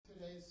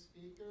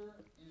speaker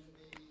in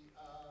the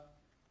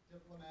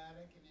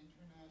Diplomatic and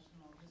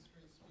International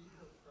History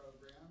Speaker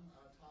Program.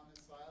 Thomas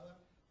Zeiler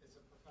is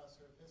a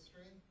professor of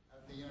history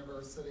at the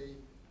University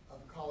of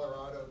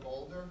Colorado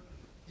Boulder.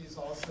 He's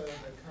also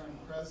the current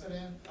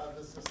president of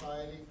the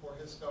Society for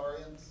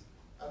Historians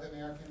of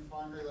American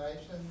Foreign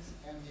Relations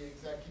and the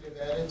executive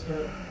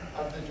editor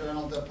of the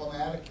journal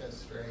Diplomatic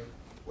History,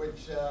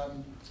 which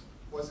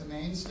was a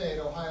mainstay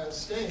at Ohio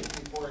State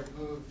before it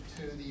moved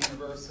to the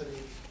University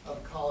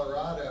of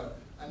Colorado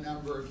a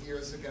number of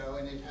years ago,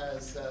 and it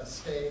has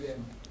stayed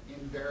in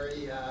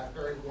very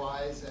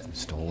wise and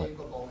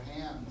capable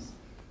hands.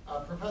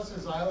 Professor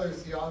Zeiler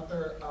is the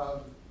author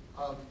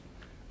of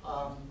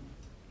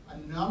a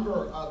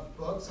number of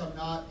books. I'm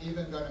not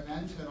even going to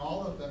mention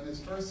all of them. His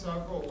first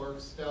several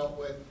works dealt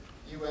with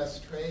U.S.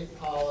 trade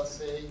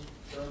policy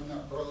during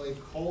the early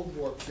Cold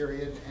War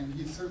period, and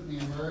he certainly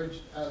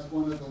emerged as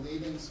one of the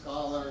leading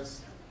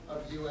scholars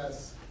of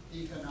U.S.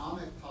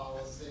 economic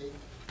policy.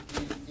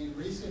 In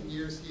recent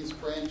years, he's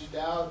branched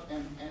out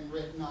and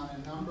written on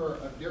a number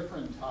of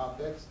different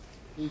topics.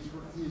 He's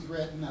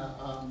written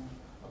a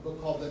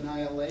book called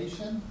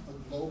Annihilation,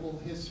 A Global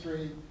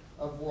History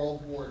of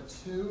World War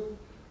II.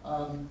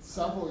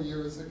 Several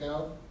years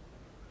ago,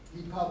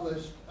 he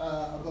published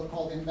a book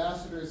called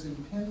Ambassadors in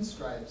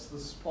Pinstripes, the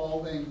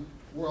Spalding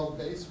World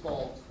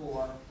Baseball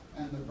Tour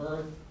and the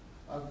Birth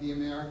of the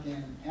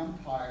American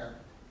Empire.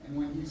 And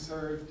when he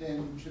served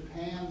in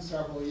Japan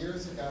several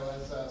years ago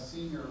as a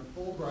senior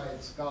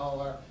Fulbright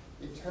scholar,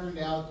 it turned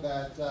out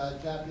that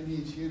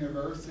Japanese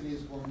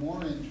universities were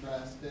more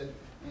interested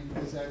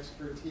in his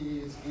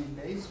expertise in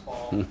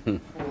baseball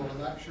for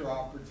lecture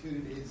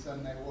opportunities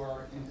than they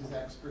were in his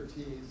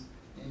expertise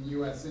in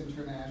U.S.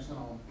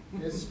 international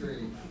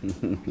history.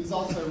 He's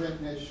also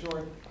written a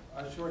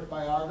short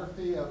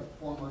biography of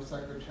former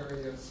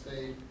Secretary of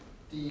State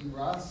Dean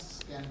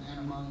Rusk, and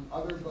among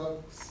other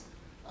books,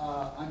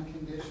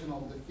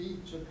 Unconditional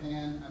Defeat,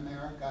 Japan,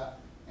 America,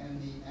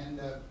 and the End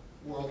of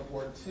World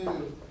War II.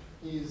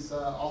 He's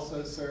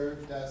also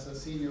served as a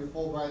senior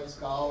Fulbright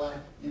scholar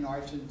in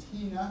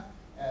Argentina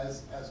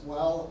as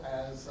well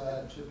as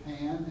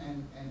Japan,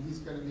 and he's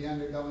going to be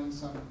undergoing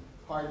some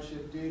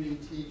hardship duty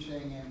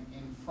teaching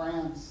in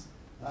France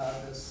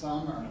this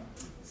summer.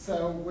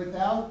 So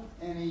without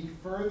any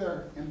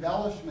further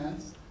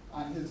embellishments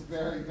on his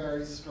very,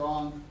 very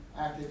strong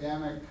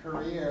academic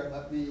career,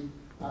 let me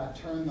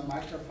turn the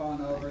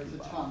microphone over to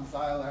Tom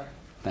Zeiler.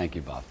 Thank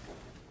you, Bob.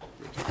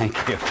 Thank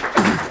you.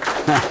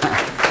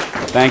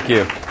 Thank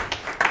you.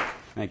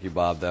 Thank you,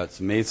 Bob. That's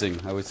amazing.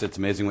 I always say it's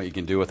amazing what you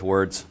can do with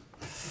words.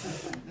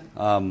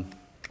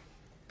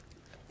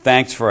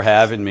 Thanks for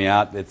having me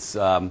out. It's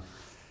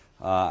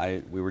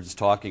we were just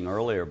talking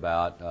earlier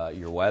about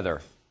your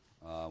weather,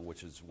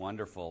 which is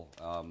wonderful,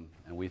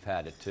 and we've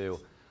had it too.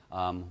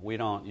 We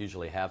don't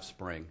usually have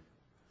spring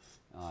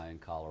in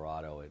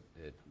Colorado.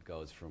 It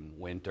goes from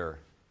winter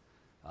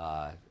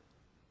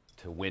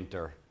to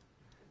winter,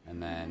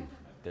 and then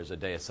there's a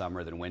day of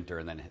summer, then winter,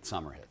 and then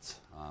summer hits.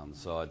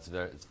 So it's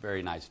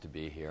very nice to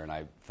be here, and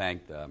I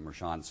thank the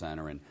Mershon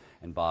Center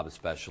and Bob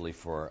especially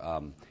for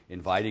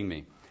inviting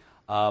me.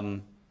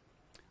 I'm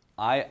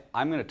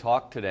going to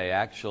talk today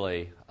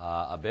actually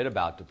a bit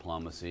about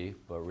diplomacy,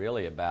 but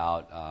really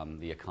about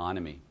the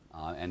economy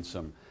and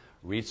some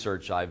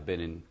research I've been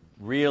in,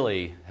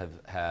 really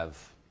have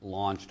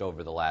launched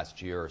over the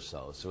last year or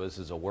so. So this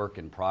is a work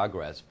in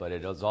progress, but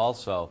it is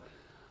also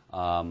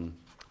a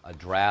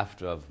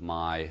draft of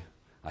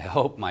I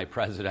hope my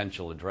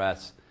presidential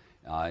address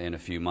in a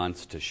few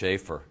months to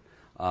Schaefer.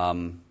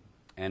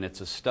 And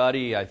it's a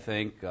study, I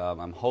think,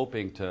 I'm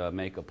hoping to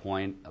make a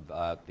point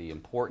about the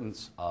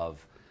importance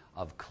of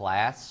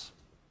class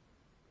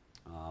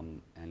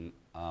and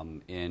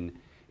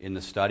in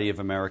the study of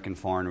American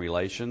foreign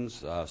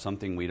relations,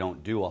 something we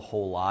don't do a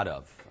whole lot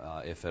of,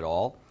 if at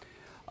all.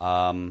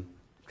 Kind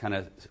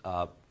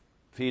of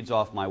feeds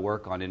off my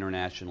work on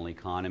international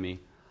economy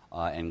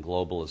and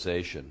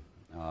globalization.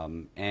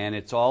 And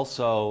it's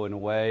also, in a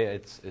way,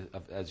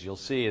 as you'll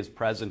see, is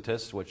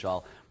presentist, which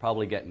I'll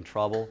probably get in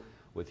trouble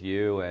with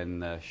you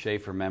and the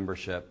Schaefer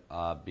membership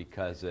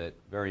because it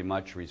very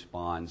much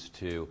responds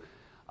to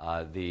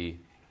the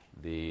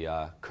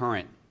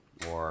current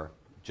or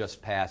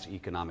just past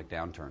economic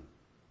downturn,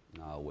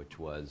 which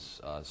was,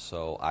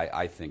 so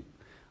I think,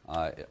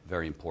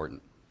 very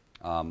important.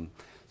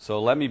 So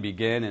let me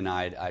begin, and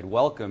I'd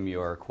welcome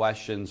your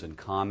questions and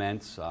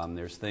comments.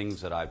 There's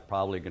things that I'm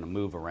probably going to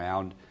move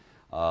around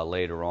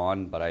later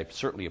on, but I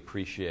certainly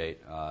appreciate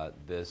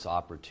this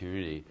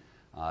opportunity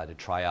to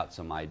try out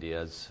some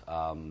ideas.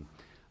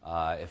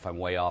 If I'm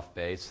way off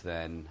base,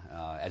 then,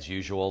 as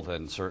usual,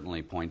 then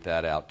certainly point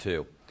that out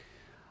too.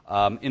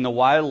 In the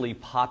wildly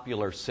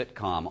popular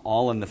sitcom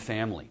All in the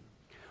Family,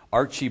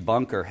 Archie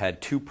Bunker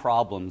had two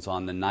problems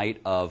on the night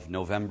of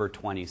November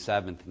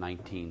 27th,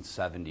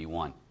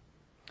 1971.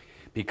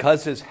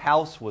 Because his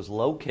house was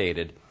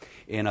located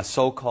in a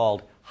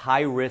so-called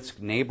high-risk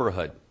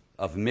neighborhood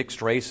of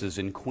mixed races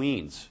in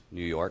Queens,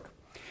 New York,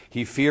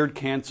 he feared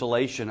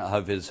cancellation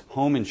of his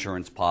home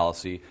insurance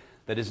policy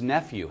that his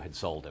nephew had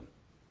sold him.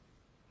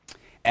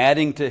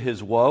 Adding to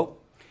his woe,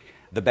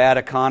 the bad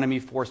economy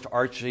forced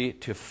Archie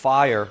to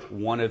fire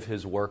one of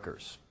his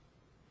workers.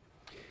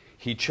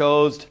 He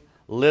chose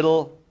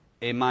little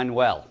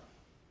Emmanuel,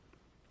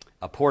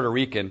 a Puerto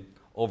Rican,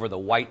 over the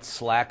white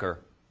slacker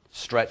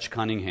Stretch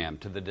Cunningham,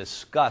 to the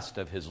disgust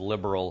of his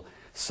liberal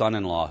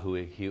son-in-law,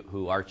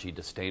 who Archie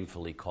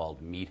disdainfully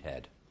called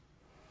Meathead.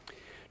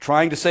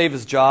 Trying to save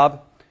his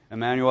job,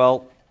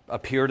 Emmanuel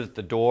appeared at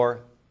the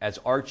door as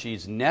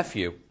Archie's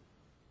nephew.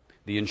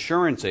 The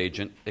insurance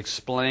agent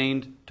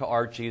explained to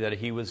Archie that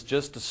he was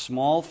just a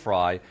small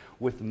fry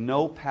with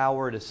no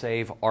power to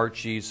save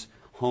Archie's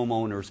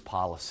homeowner's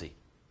policy.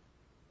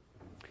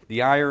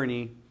 The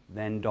irony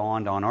then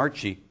dawned on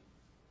Archie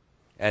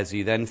as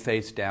he then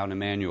faced down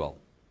Emmanuel,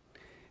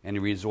 and he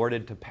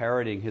resorted to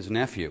parroting his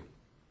nephew.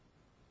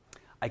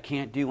 "I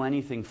can't do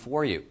anything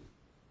for you,"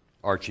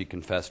 Archie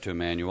confessed to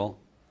Emmanuel,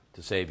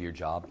 "to save your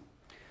job.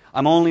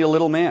 I'm only a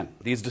little man.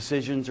 These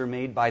decisions are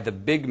made by the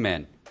big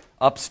men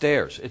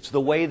upstairs. It's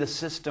the way the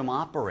system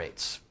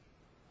operates."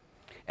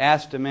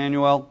 Asked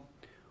Emmanuel,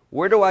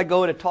 "Where do I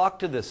go to talk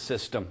to this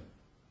system?"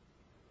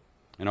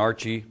 And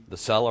Archie, the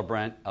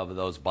celebrant of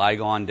those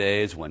bygone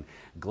days when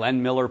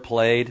Glenn Miller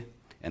played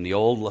and the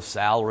old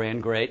LaSalle ran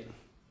great,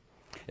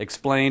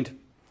 explained,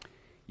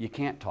 "You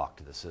can't talk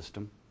to the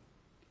system.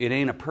 It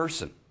ain't a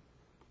person.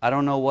 I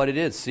don't know what it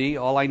is. See,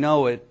 all I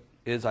know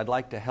is I'd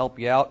like to help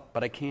you out,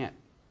 but I can't.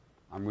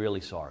 I'm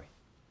really sorry."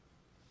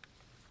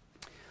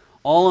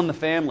 All in the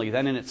Family,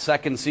 then in its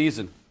second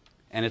season,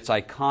 and its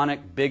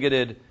iconic,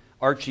 bigoted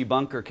Archie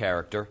Bunker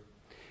character,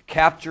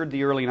 captured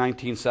the early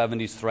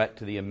 1970s threat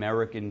to the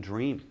American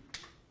dream.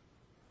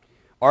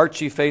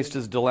 Archie faced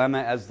his dilemma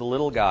as the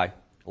little guy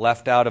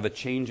left out of a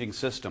changing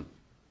system,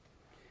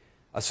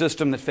 a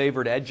system that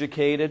favored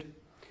educated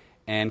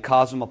and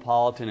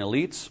cosmopolitan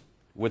elites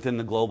within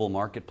the global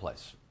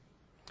marketplace.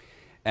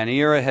 An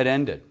era had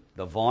ended.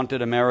 The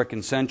vaunted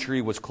American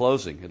century was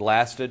closing. It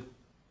lasted,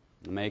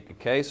 to make a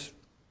case,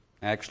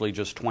 actually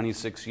just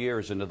 26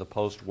 years into the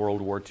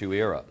post-World War II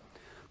era.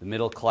 The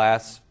middle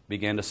class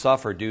began to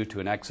suffer due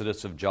to an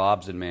exodus of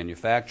jobs in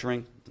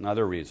manufacturing and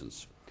other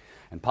reasons.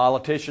 And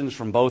politicians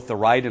from both the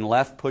right and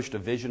left pushed a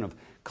vision of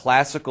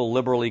classical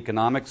liberal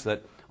economics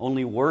that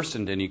only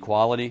worsened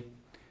inequality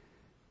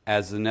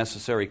as the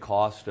necessary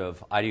cost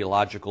of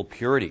ideological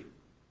purity.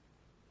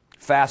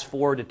 Fast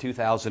forward to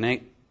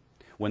 2008,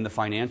 when the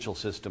financial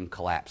system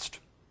collapsed.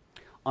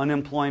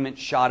 Unemployment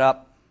shot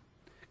up,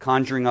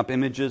 conjuring up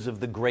images of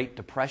the Great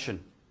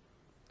Depression.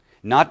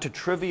 Not to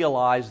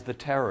trivialize the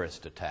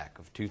terrorist attack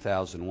of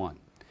 2001,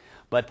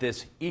 but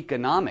this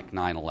economic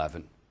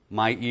 9/11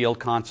 might yield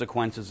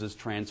consequences as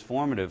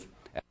transformative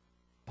as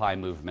the Occupy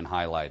movement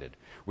highlighted,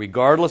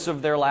 regardless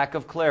of their lack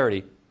of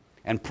clarity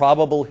and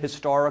probable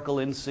historical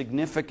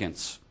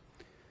insignificance.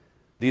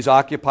 These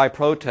Occupy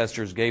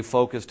protesters gave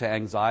focus to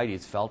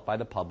anxieties felt by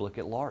the public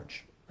at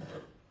large.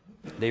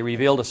 They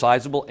revealed a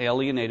sizable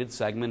alienated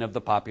segment of the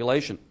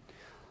population,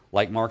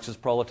 like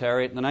Marxist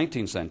proletariat in the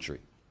 19th century.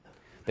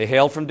 They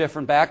hailed from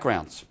different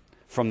backgrounds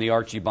from the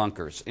Archie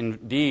bunkers.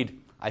 Indeed,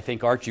 I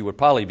think Archie would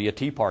probably be a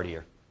Tea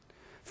Partier,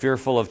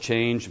 fearful of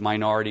change,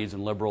 minorities,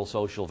 and liberal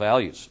social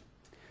values.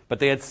 But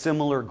they had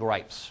similar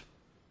gripes.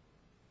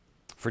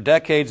 For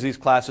decades, these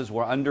classes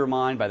were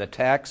undermined by the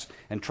tax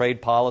and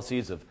trade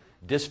policies of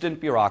distant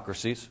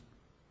bureaucracies,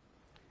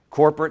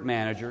 corporate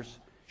managers,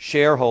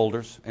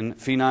 shareholders, and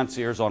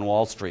financiers on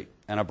Wall Street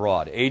and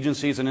abroad,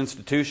 agencies and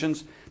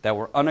institutions that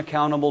were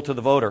unaccountable to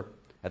the voter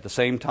at the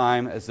same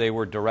time as they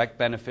were direct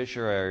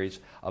beneficiaries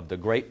of the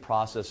great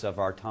process of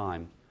our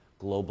time,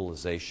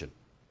 globalization.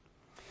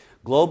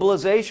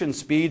 Globalization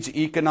speeds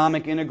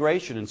economic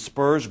integration and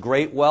spurs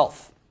great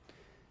wealth.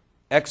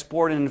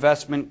 Export and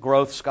investment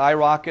growth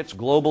skyrockets,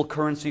 global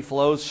currency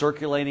flows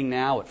circulating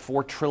now at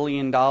 $4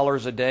 trillion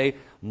a day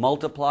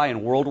multiply,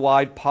 and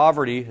worldwide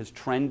poverty has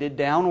trended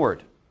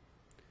downward.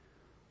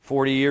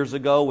 40 years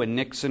ago, when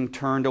Nixon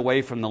turned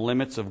away from the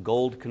limits of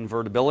gold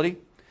convertibility,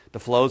 the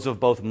flows of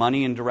both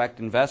money and direct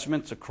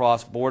investments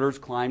across borders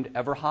climbed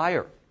ever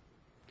higher.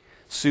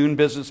 Soon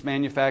business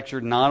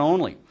manufactured not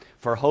only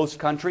for host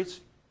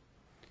countries,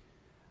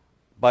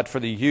 but for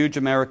the huge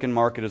American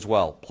market as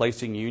well,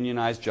 placing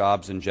unionized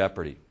jobs in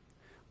jeopardy.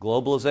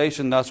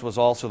 Globalization thus was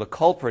also the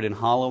culprit in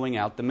hollowing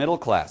out the middle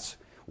class.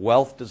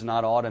 Wealth does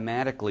not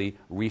automatically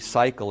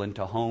recycle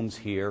into homes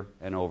here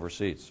and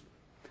overseas.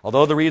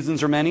 Although the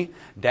reasons are many,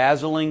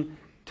 dazzling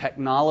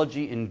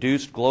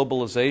technology-induced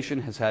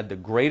globalization has had the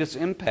greatest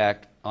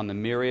impact on the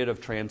myriad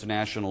of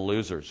transnational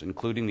losers,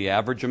 including the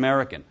average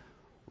American,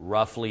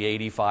 roughly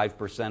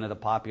 85% of the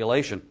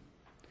population,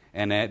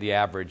 and the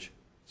average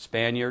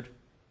Spaniard,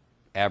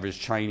 average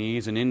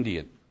Chinese, and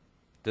Indian,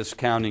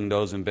 discounting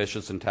those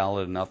ambitious and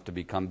talented enough to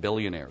become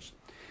billionaires,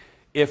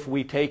 if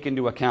we take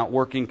into account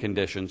working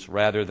conditions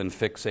rather than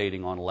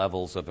fixating on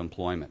levels of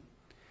employment.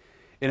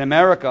 In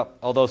America,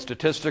 although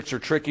statistics are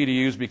tricky to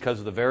use because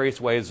of the various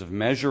ways of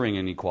measuring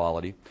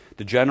inequality,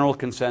 the general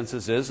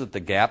consensus is that the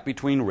gap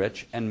between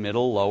rich and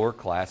middle-lower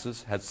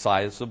classes has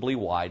sizably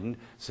widened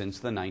since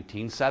the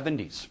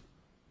 1970s.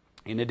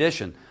 In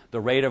addition,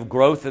 the rate of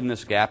growth in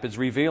this gap is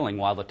revealing.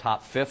 While the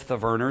top fifth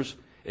of earners,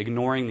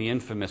 ignoring the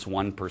infamous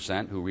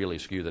 1% who really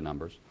skew the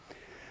numbers,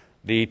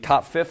 the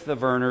top fifth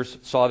of earners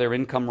saw their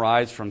income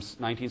rise from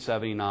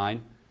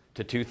 1979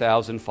 to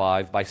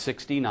 2005 by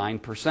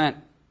 69%.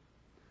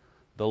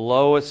 The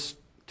lowest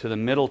to the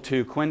middle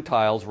two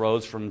quintiles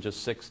rose from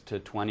just 6 to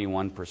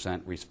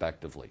 21%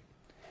 respectively.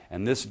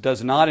 And this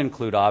does not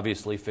include,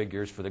 obviously,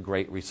 figures for the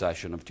Great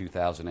Recession of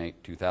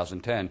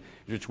 2008-2010,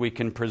 which we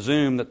can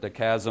presume that the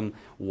chasm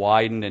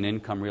widened and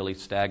income really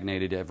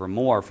stagnated ever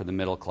more for the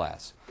middle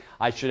class.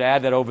 I should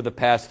add that over the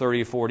past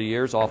 30 or 40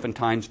 years,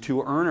 oftentimes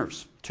two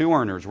earners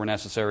were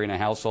necessary in a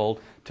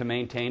household to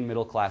maintain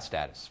middle class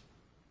status.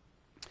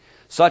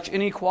 Such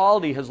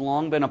inequality has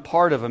long been a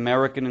part of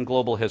American and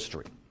global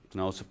history. It's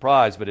no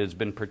surprise, but it has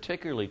been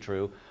particularly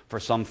true for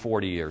some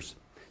 40 years,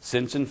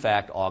 since, in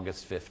fact,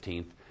 August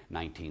 15th,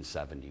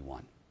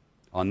 1971.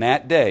 On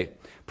that day,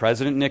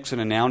 President Nixon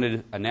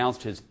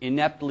announced his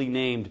ineptly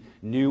named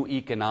New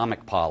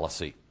Economic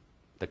Policy,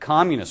 the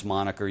communist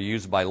moniker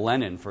used by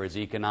Lenin for his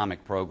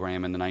economic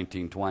program in the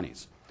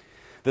 1920s.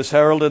 This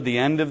heralded the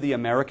end of the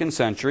American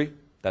century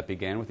that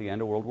began with the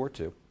end of World War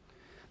II,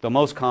 though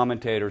most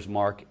commentators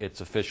mark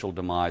its official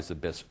demise a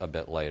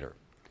bit later.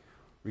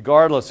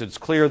 Regardless, it's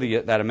clear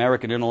that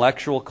American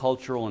intellectual,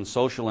 cultural, and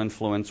social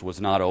influence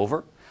was not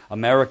over.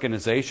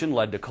 Americanization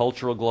led to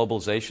cultural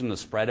globalization, the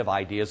spread of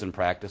ideas and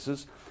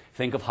practices.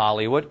 Think of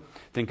Hollywood,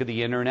 think of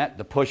the internet,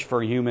 the push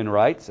for human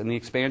rights, and the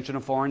expansion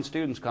of foreign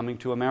students coming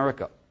to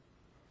America.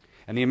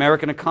 And the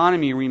American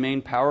economy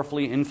remained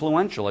powerfully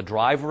influential, a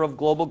driver of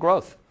global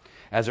growth,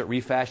 as it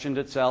refashioned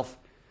itself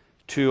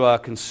to a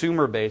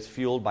consumer base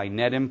fueled by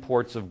net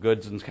imports of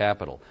goods and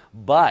capital.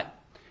 But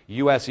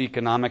U.S.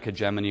 economic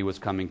hegemony was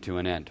coming to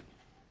an end,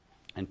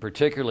 and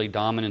particularly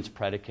dominance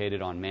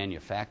predicated on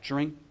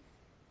manufacturing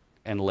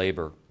and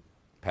labor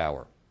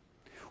power.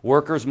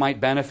 Workers might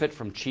benefit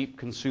from cheap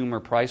consumer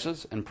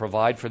prices and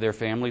provide for their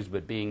families,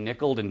 but being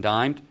nickeled and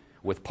dimed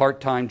with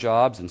part-time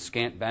jobs and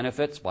scant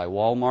benefits by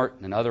Walmart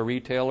and other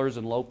retailers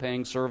and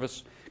low-paying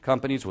service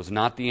companies was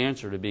not the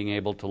answer to being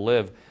able to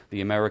live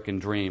the American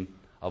dream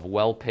of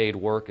well-paid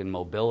work and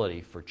mobility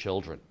for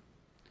children.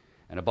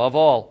 And above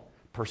all,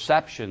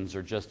 perceptions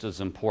are just as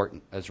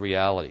important as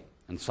reality,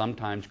 and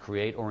sometimes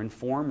create or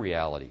inform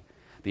reality.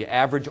 The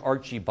average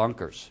Archie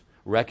bunkers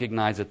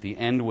recognized that the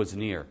end was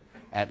near,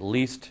 at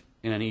least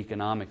in an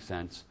economic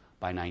sense,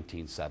 by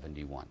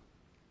 1971.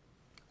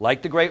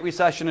 Like the Great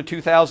Recession of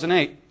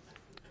 2008,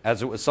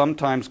 as it was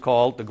sometimes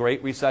called, the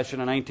Great Recession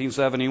of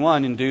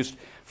 1971 induced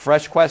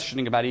fresh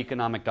questioning about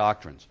economic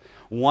doctrines.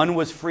 One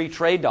was free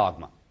trade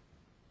dogma.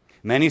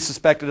 Many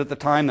suspected at the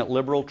time that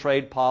liberal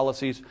trade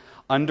policies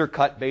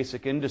undercut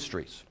basic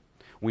industries.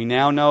 We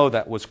now know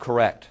that was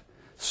correct.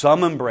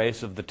 Some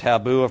embrace of the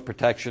taboo of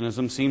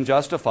protectionism seemed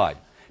justified.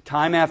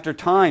 Time after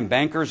time,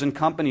 bankers and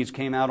companies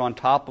came out on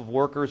top of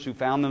workers who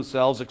found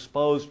themselves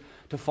exposed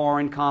to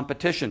foreign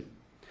competition,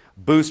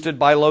 boosted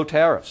by low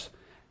tariffs.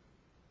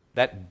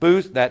 That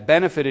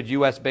benefited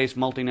U.S.-based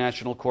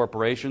multinational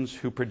corporations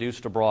who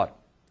produced abroad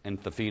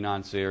and the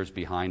financiers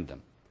behind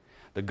them.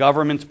 The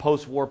government's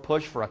post-war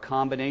push for a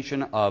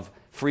combination of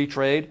free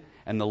trade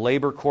and the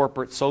labor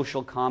corporate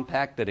social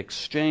compact that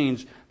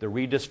exchanged the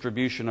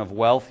redistribution of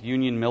wealth,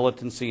 union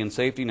militancy, and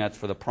safety nets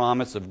for the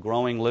promise of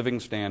growing living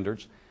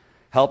standards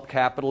helped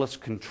capitalists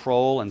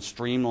control and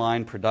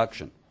streamline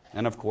production,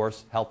 and of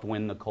course helped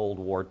win the Cold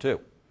War too.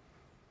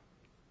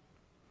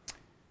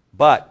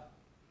 But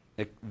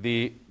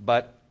they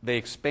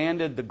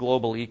expanded the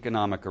global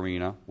economic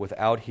arena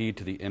without heed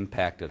to the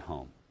impact at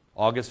home.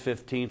 August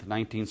 15th,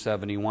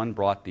 1971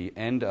 brought the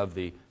end of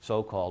the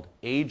so-called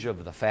Age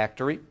of the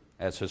Factory,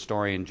 as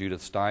historian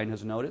Judith Stein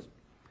has noted,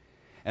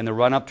 and the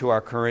run-up to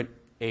our current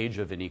age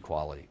of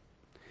inequality.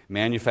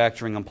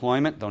 Manufacturing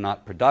employment, though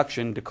not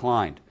production,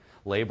 declined.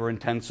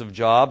 Labor-intensive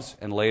jobs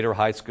and later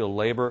high-skilled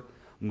labor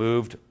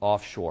moved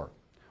offshore.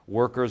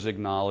 Workers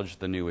acknowledged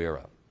the new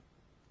era.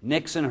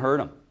 Nixon heard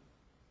him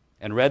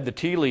and read the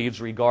tea leaves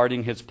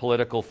regarding his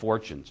political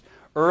fortunes.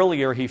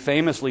 Earlier, he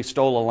famously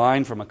stole a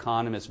line from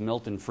economist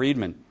Milton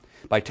Friedman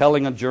by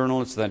telling a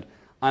journalist that,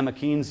 "I'm a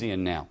Keynesian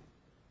now."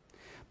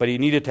 But he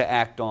needed to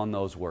act on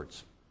those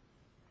words.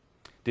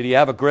 Did he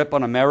have a grip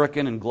on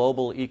American and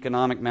global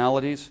economic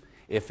maladies?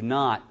 If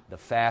not, the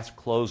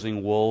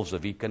fast-closing wolves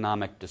of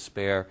economic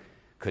despair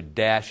could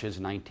dash his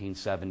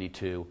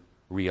 1972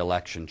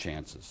 re-election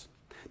chances.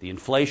 The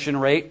inflation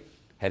rate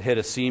had hit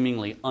a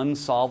seemingly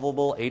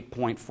unsolvable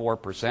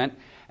 8.4%,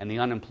 and the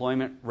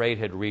unemployment rate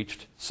had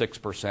reached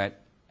 6%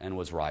 and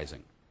was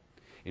rising.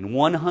 In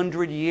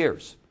 100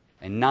 years,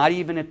 and not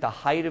even at the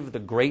height of the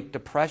Great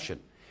Depression,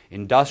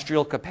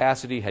 industrial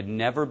capacity had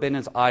never been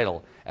as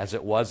idle as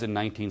it was in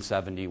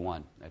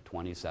 1971 at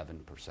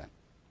 27%.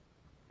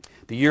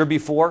 The year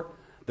before,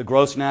 The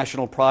gross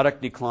national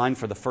product declined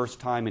for the first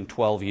time in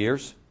 12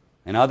 years.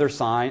 And other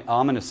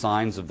ominous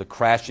signs of the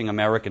crashing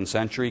American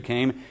century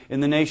came in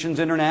the nation's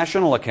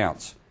international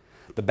accounts.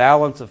 The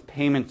balance of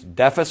payments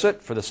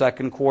deficit for the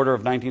second quarter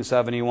of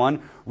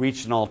 1971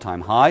 reached an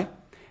all-time high,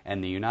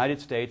 and the United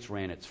States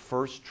ran its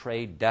first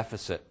trade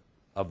deficit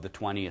of the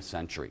 20th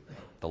century.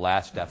 The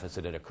last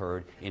deficit had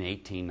occurred in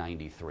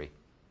 1893.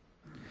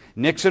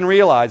 Nixon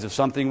realized if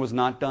something was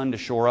not done to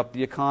shore up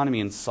the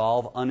economy and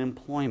solve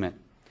unemployment,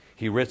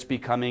 he risked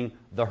becoming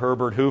the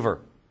Herbert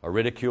Hoover, a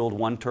ridiculed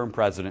one-term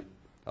president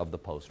of the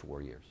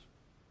post-war years.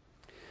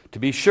 To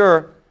be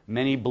sure,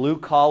 many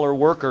blue-collar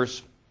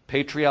workers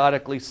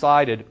patriotically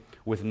sided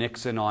with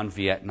Nixon on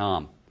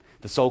Vietnam.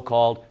 The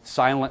so-called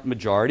silent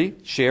majority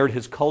shared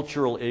his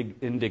cultural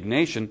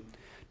indignation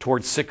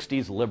towards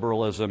 60s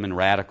liberalism and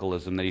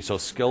radicalism that he so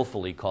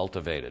skillfully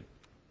cultivated.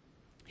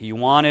 He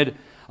wanted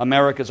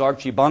America's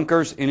Archie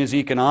bunkers in his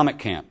economic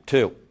camp,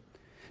 too.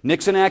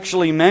 Nixon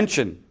actually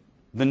mentioned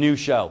the new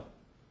show,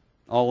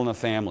 All in the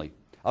Family,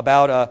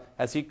 about,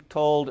 as he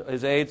told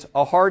his aides,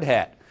 a hard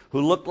hat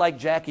who looked like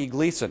Jackie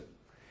Gleason,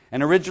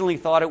 and originally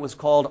thought it was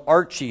called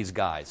Archie's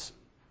Guys.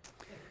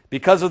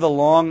 Because of the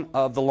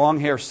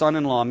long-hair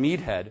son-in-law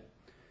meathead,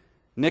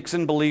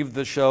 Nixon believed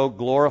the show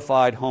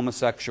glorified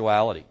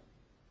homosexuality,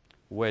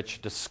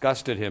 which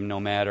disgusted him no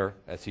matter,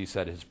 as he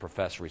said, his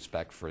professed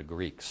respect for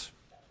Greeks.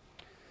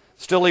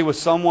 Still, he was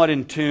somewhat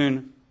in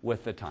tune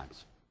with the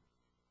times.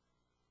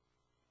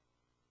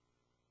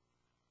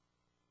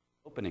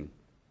 Opening.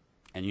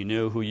 And you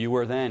knew who you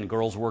were then.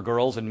 Girls were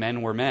girls and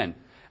men were men,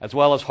 as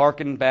well as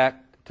harken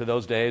back to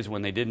those days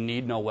when they didn't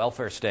need no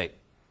welfare state.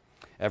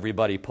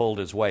 Everybody pulled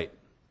his weight.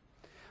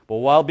 But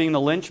while being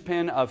the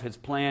linchpin of his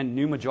planned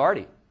new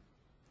majority,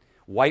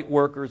 white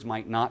workers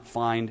might not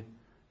find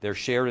their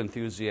shared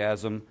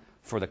enthusiasm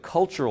for the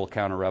cultural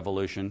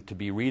counter-revolution to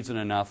be reason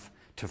enough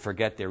to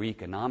forget their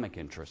economic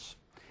interests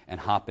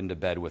and hop into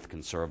bed with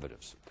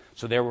conservatives.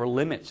 So there were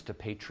limits to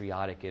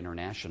patriotic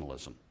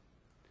internationalism.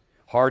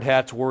 Hard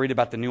hats worried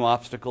about the new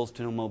obstacles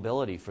to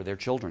mobility for their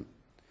children,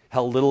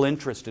 held little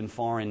interest in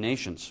foreign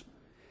nations,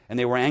 and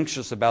they were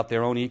anxious about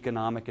their own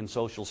economic and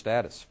social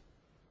status.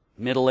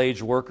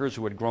 Middle-aged workers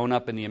who had grown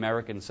up in the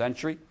American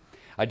century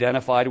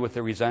identified with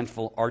the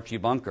resentful Archie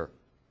bunker.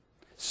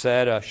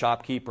 Said a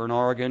shopkeeper in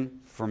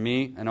Oregon, "For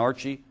me and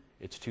Archie,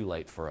 it's too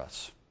late for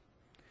us."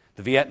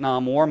 The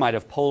Vietnam War might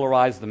have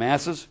polarized the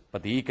masses,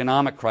 but the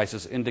economic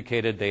crisis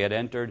indicated they had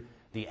entered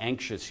the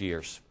anxious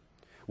years,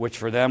 which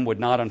for them would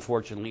not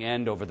unfortunately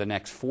end over the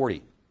next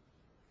 40.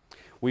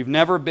 We've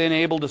never been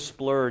able to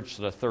splurge,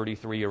 the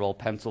 33-year-old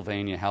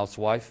Pennsylvania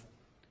housewife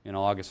in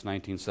August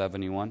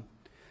 1971,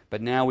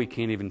 but now we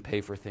can't even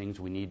pay for things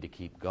we need to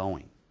keep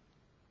going.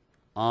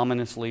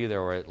 Ominously,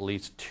 there were at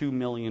least 2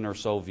 million or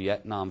so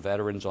Vietnam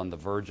veterans on the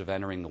verge of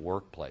entering the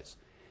workplace.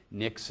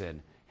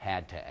 Nixon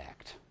had to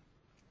act.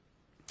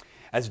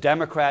 As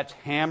Democrats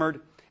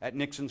hammered at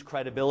Nixon's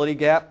credibility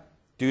gap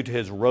due to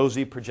his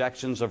rosy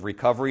projections of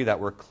recovery that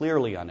were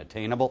clearly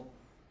unattainable,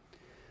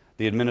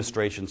 the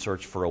administration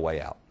searched for a way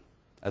out.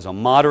 As a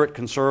moderate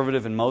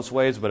conservative in most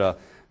ways, but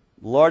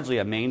largely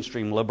a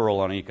mainstream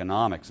liberal on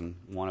economics, and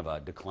one of a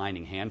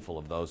declining handful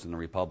of those in the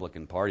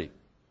Republican Party,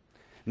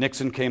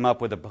 Nixon came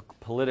up with a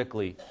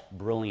politically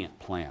brilliant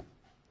plan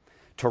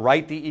to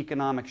right the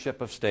economic ship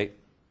of state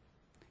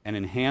and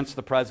enhance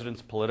the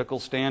president's political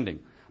standing,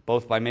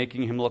 both by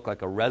making him look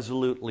like a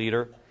resolute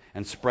leader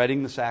and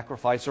spreading the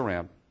sacrifice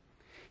around.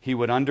 He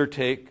would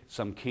undertake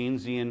some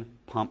Keynesian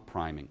pump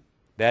priming.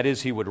 That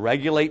is, he would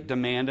regulate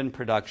demand and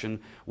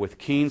production with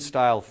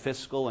Keynes-style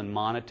fiscal and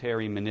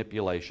monetary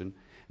manipulation,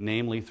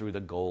 namely through the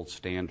gold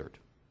standard.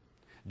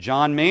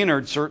 John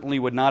Maynard certainly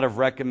would not have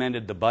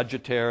recommended the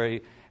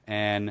budgetary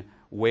and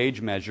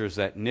wage measures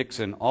that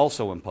Nixon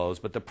also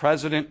imposed, but the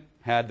president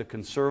had the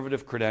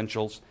conservative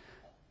credentials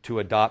to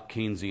adopt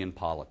Keynesian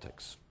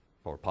politics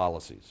or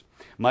policies.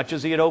 Much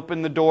as he had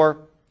opened the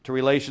door to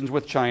relations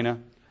with China,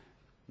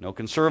 no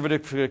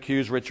conservative could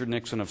accuse Richard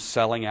Nixon of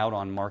selling out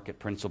on market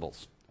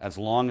principles, as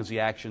long as the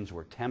actions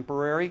were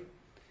temporary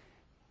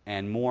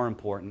and, more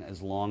important,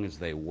 as long as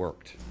they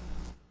worked.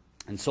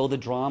 And so the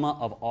drama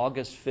of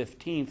August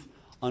 15th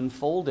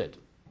unfolded.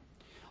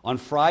 On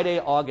Friday,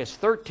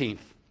 August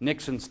 13th,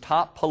 Nixon's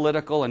top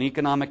political and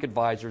economic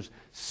advisors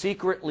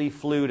secretly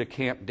flew to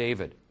Camp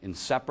David in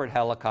separate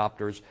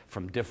helicopters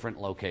from different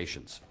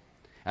locations.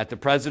 At the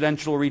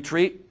presidential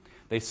retreat,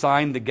 they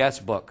signed the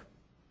guest book,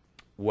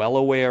 well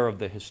aware of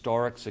the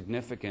historic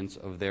significance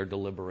of their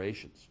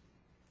deliberations.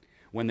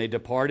 When they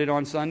departed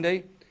on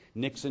Sunday,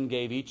 Nixon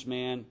gave each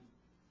man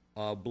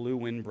a blue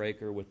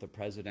windbreaker with the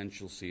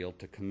presidential seal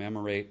to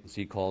commemorate, as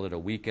he called it, a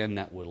weekend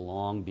that would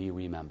long be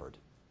remembered.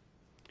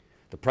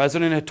 The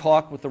president had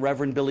talked with the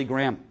Reverend Billy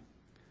Graham,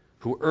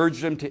 who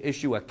urged him to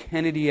issue a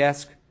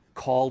Kennedy-esque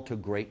call to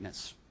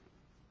greatness.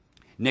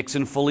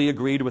 Nixon fully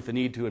agreed with the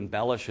need to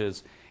embellish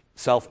his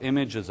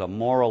self-image as a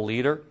moral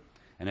leader,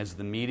 and as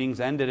the meetings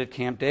ended at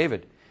Camp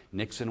David,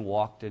 Nixon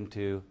walked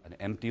into an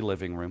empty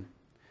living room,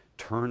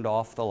 turned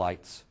off the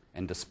lights,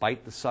 and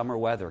despite the summer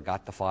weather,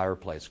 got the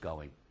fireplace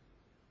going.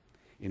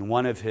 in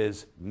one of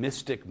his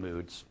mystic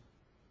moods,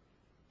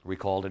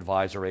 recalled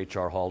advisor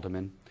H.R.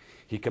 Haldeman,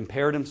 he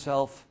compared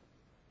himself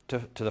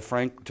to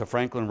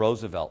Franklin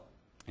Roosevelt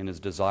in his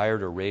desire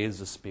to raise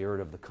the spirit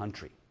of the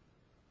country.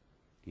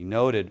 He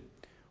noted,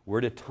 we're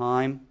at a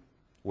time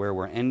where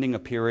we're ending a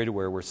period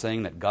where we're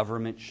saying that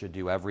government should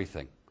do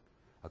everything,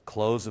 a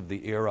close of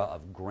the era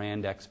of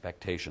grand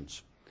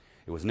expectations.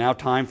 It was now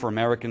time for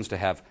Americans to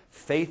have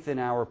faith in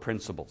our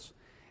principles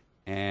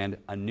and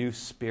a new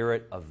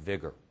spirit of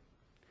vigor.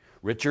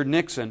 Richard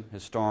Nixon,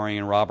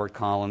 historian Robert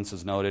Collins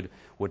has noted,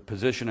 would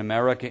position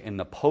America in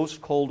the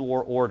post-Cold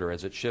War order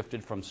as it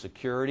shifted from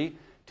security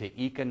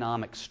to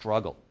economic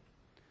struggle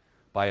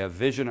by a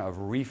vision of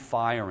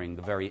refiring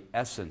the very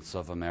essence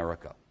of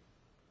America.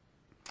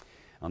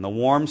 On the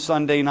warm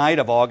Sunday night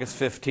of August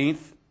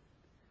 15th,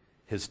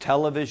 his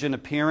television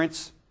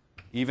appearance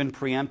even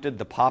preempted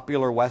the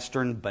popular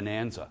Western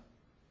Bonanza.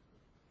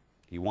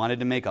 He wanted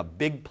to make a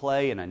big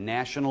play in a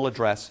national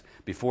address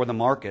before the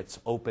markets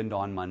opened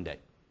on Monday.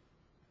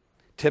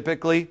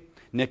 Typically,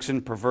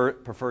 Nixon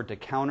preferred to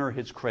counter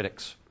his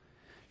critics,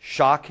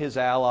 shock his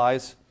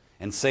allies,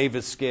 and save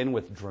his skin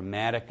with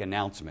dramatic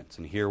announcements,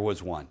 and here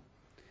was one.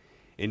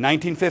 In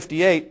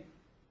 1958,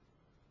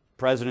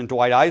 President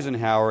Dwight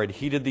Eisenhower had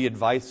heeded the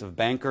advice of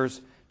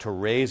bankers to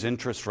raise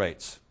interest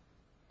rates,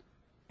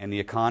 and the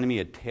economy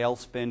had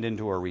tailspinned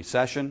into a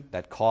recession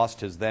that cost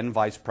his then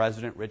Vice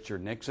President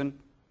Richard Nixon,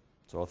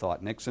 so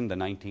thought Nixon, the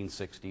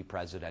 1960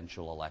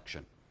 presidential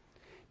election.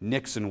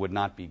 Nixon would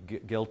not be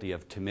guilty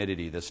of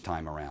timidity this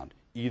time around,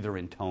 either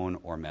in tone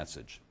or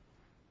message.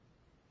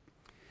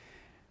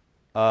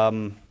 Let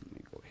me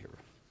go here.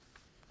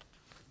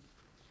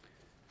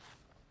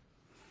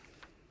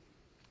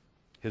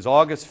 His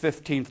August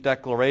 15th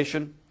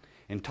declaration,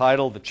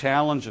 entitled The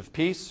Challenge of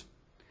Peace,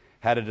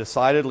 had a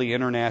decidedly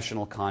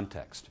international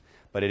context,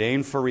 but it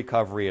aimed for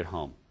recovery at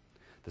home.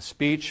 The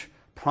speech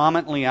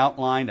prominently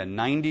outlined a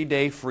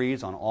 90-day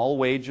freeze on all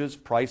wages,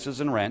 prices,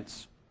 and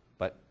rents,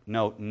 but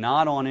note,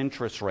 not on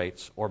interest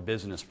rates or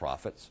business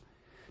profits,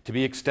 to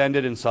be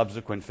extended in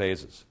subsequent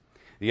phases.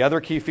 The other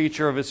key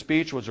feature of his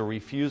speech was a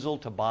refusal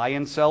to buy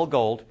and sell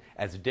gold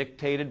as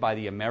dictated by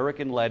the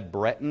American-led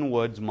Bretton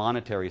Woods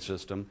monetary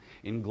system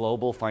in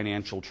global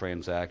financial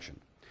transaction.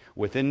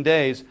 Within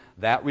days,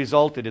 that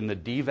resulted in the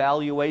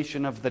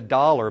devaluation of the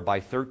dollar by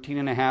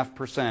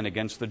 13.5%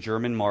 against the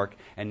German mark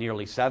and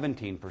nearly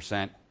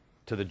 17%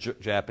 to the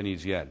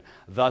Japanese yen,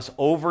 thus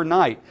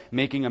overnight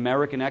making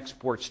American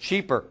exports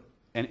cheaper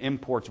and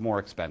imports more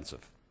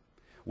expensive.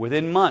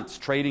 Within months,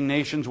 trading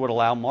nations would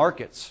allow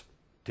markets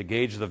to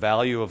gauge the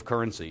value of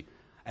currency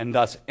and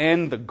thus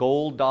end the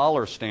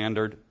gold-dollar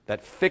standard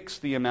that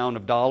fixed the amount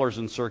of dollars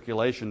in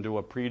circulation to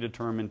a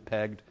predetermined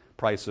pegged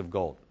price of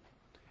gold.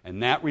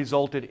 And that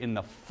resulted in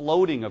the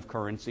floating of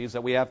currencies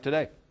that we have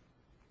today,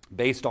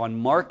 based on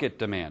market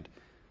demand,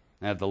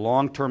 and had the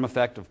long-term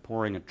effect of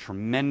pouring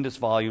tremendous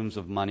volumes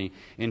of money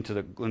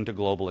into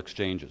global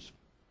exchanges.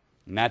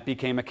 And that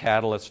became a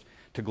catalyst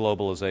to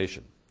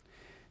globalization.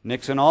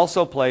 Nixon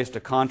also placed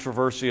a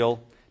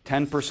controversial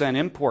 10%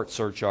 import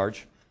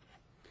surcharge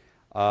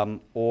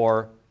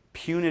or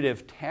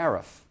punitive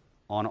tariff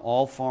on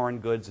all foreign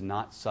goods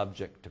not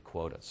subject to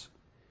quotas.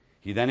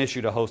 He then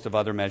issued a host of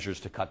other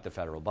measures to cut the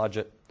federal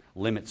budget,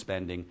 limit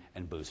spending,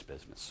 and boost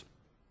business.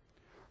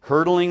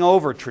 Hurdling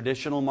over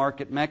traditional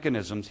market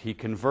mechanisms, he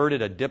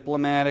converted a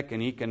diplomatic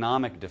and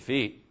economic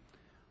defeat,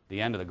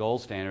 the end of the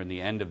gold standard and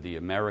the end of the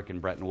American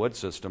Bretton Woods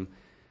system,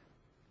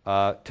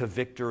 to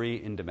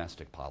victory in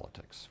domestic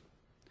politics.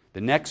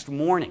 The next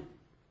morning,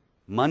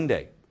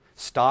 Monday,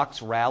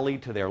 stocks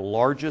rallied to their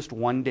largest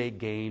one-day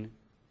gain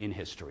in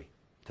history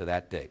to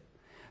that date.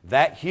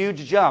 That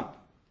huge jump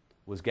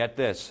was, get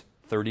this,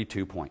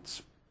 32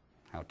 points.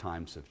 How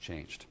times have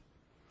changed.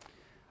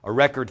 A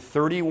record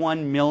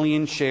 31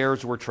 million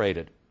shares were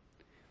traded.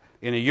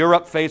 In a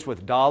Europe faced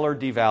with dollar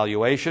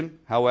devaluation,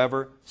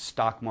 however,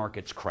 stock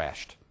markets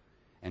crashed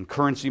and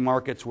currency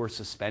markets were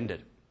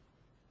suspended.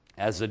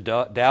 As the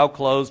Dow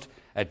closed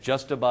at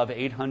just above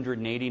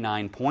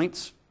 889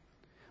 points,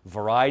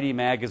 Variety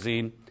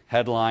magazine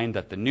headlined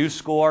that the new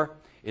score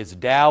is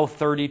Dow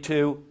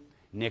 32,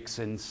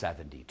 Nixon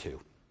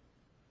 72.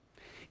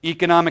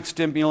 Economic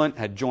stimulant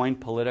had joined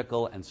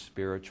political and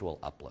spiritual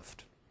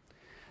uplift.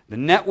 The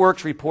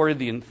networks reported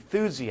the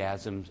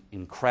enthusiasm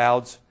in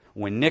crowds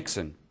when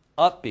Nixon,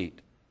 upbeat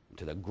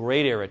to the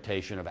great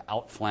irritation of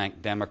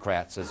outflanked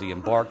Democrats as he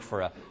embarked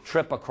for a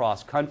trip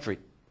across country,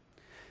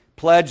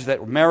 pledged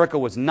that America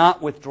was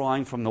not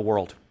withdrawing from the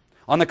world.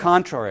 On the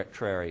contrary,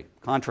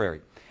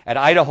 at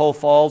Idaho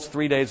Falls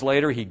 3 days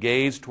later, he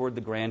gazed toward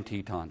the Grand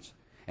Tetons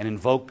and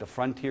invoked the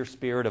frontier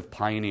spirit of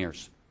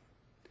pioneers.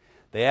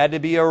 They had to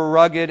be a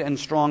rugged and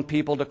strong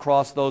people to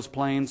cross those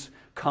plains,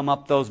 come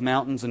up those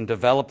mountains, and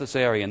develop this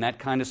area. And that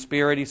kind of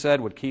spirit, he said,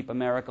 would keep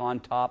America on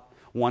top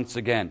once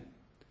again.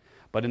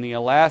 But in the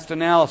last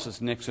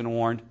analysis, Nixon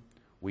warned,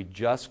 we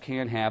just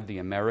can't have the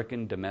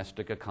American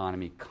domestic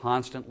economy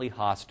constantly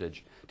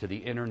hostage to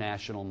the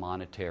international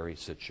monetary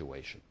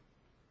situation.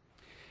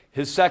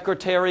 His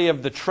Secretary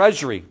of the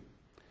Treasury,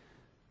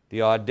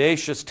 The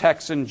audacious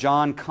Texan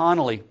John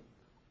Connally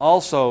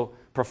also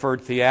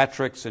preferred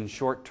theatrics and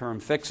short-term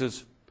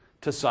fixes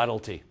to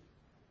subtlety.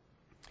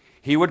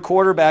 He would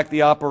quarterback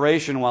the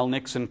operation while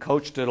Nixon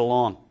coached it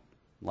along.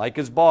 Like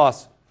his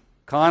boss,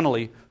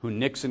 Connally, who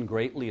Nixon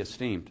greatly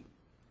esteemed,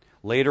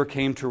 later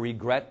came to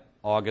regret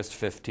August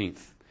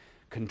 15th.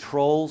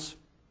 Controls,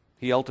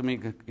 he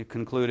ultimately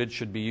concluded,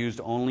 should be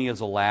used only as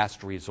a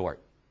last resort.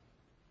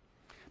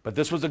 But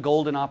this was a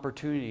golden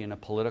opportunity in a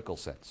political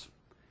sense.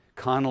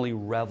 Connally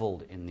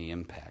reveled in the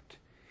impact.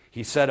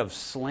 He said of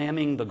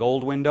slamming the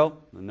gold window,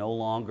 no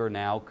longer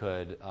now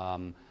could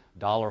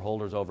dollar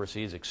holders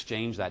overseas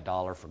exchange that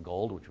dollar for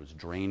gold, which was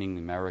draining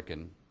the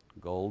American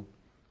gold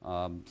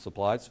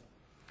supplies.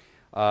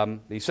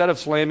 He said of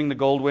slamming the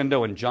gold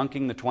window and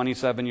junking the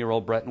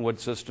 27-year-old Bretton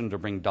Woods system to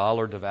bring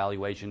dollar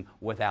devaluation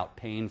without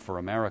pain for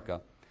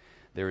America,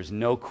 there is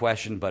no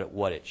question but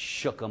what it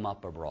shook him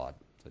up abroad,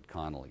 said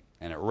Connally.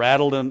 And it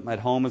rattled him at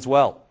home as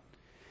well.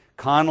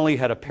 Connally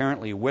had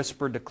apparently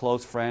whispered to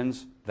close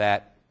friends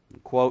that,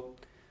 quote,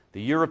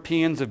 "The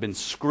Europeans have been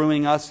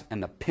screwing us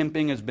and the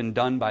pimping has been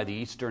done by the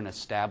Eastern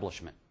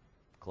establishment,"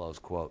 close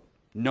quote.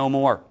 No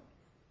more.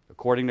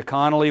 According to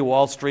Connally,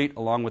 Wall Street,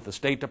 along with the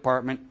State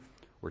Department,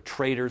 were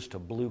traitors to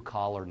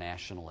blue-collar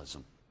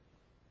nationalism.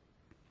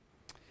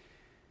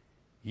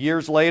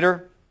 Years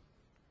later,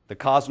 the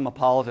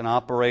cosmopolitan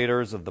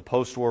operators of the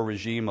post-war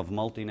regime of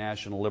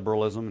multinational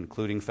liberalism,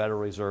 including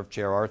Federal Reserve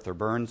Chair Arthur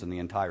Burns and the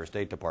entire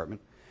State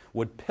Department,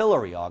 would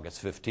pillory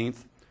August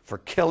 15th for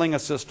killing a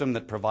system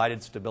that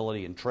provided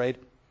stability in trade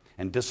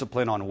and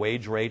discipline on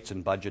wage rates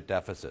and budget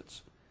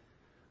deficits.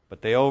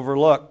 But they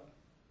overlooked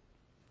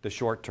the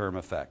short-term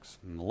effects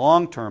and the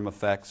long-term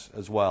effects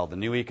as well. The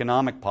new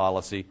economic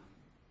policy,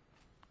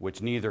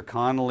 which neither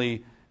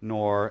Connally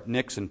nor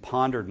Nixon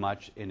pondered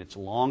much in its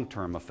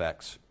long-term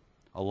effects,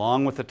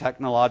 along with the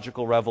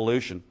technological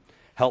revolution,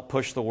 helped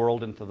push the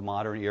world into the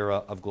modern era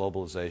of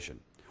globalization,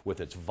 with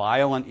its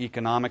violent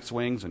economic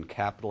swings and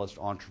capitalist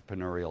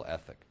entrepreneurial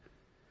ethic.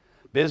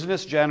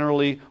 Business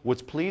generally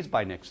was pleased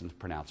by Nixon's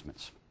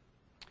pronouncements,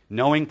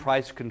 knowing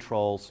price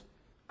controls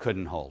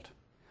couldn't hold.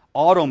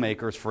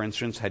 Automakers, for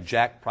instance, had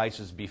jacked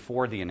prices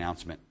before the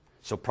announcement,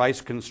 so price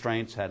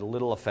constraints had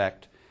little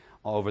effect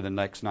over the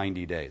next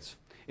 90 days.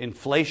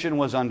 Inflation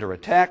was under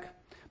attack,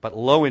 but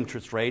low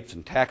interest rates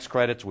and tax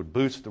credits would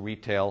boost the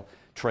retail,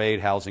 trade,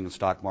 housing, and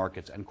stock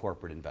markets and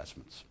corporate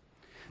investments.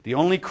 The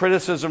only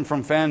criticism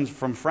from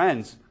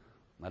friends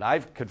that I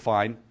could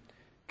find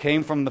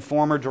came from the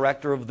former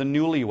director of the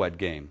Newlywed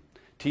Game,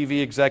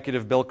 TV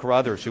executive Bill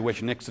Carruthers, who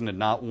wished Nixon had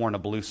not worn a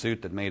blue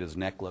suit that made his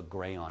neck look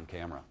gray on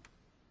camera.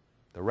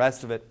 The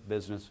rest of it,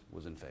 business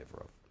was in favor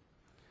of.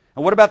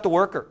 And what about the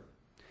worker?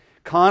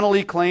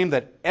 Connally claimed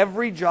that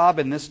every job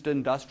in this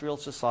industrial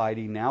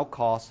society now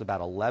costs about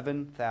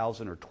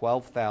 $11,000 or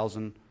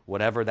 $12,000,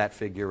 whatever that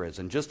figure is.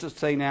 And just to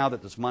say now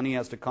that this money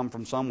has to come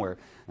from somewhere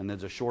and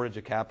there's a shortage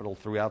of capital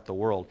throughout the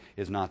world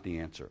is not the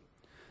answer.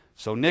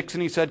 So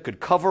Nixon, he said,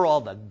 could cover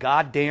all the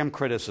goddamn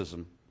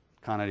criticism,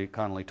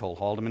 Connally told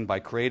Haldeman,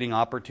 by creating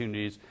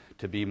opportunities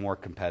to be more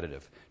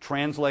competitive.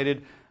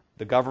 Translated,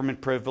 the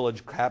government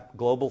privileged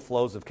global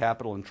flows of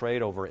capital and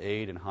trade over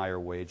aid and higher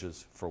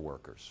wages for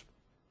workers.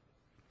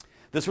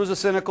 This was a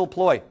cynical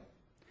ploy.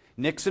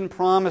 Nixon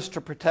promised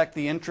to protect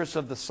the interests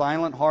of the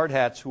silent hard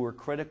hats who were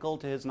critical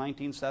to his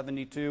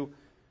 1972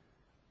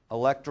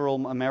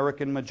 electoral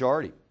American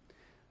majority.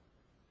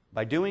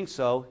 By doing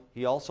so,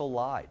 he also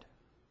lied.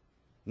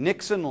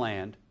 Nixon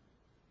land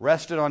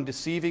rested on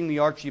deceiving the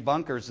Archie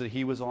bunkers that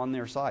he was on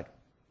their side,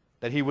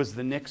 that he was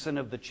the Nixon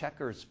of the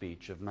Checkers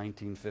speech of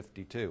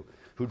 1952,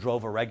 who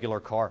drove a regular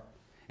car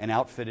and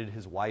outfitted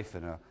his wife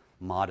in a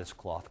modest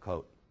cloth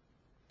coat.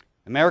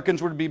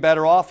 Americans would be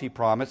better off, he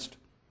promised,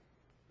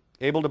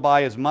 able to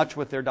buy as much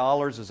with their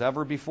dollars as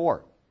ever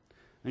before.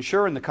 And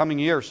sure, in the coming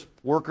years,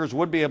 workers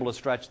would be able to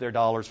stretch their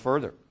dollars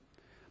further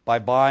by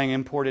buying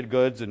imported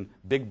goods in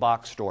big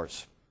box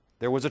stores.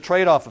 There was a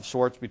trade-off of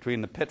sorts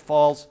between the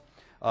pitfalls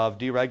of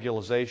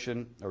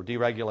deregulation,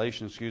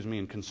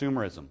 and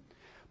consumerism.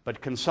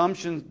 But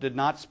consumption did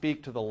not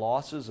speak to the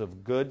losses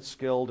of good,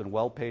 skilled, and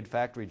well-paid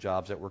factory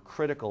jobs that were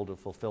critical to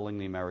fulfilling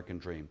the American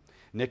dream.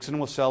 Nixon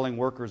was selling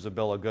workers a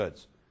bill of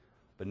goods,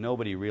 but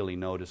nobody really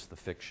noticed the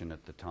fiction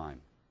at the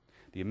time.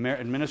 The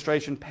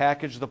administration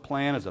packaged the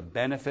plan as a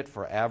benefit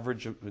for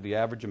the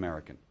average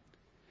American.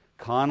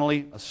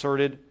 Connally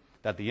asserted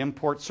that the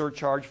import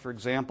surcharge, for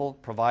example,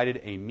 provided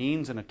a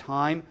means and a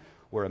time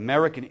where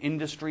American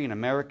industry and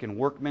American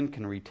workmen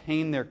can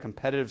retain their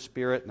competitive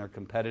spirit and their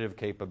competitive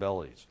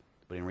capabilities.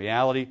 But in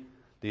reality,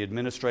 the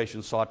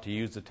administration sought to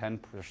use the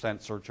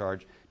 10%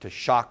 surcharge to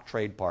shock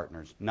trade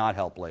partners, not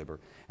help labor,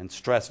 and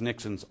stress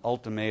Nixon's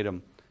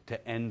ultimatum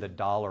to end the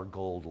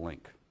dollar-gold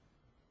link.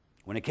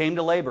 When it came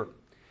to labor,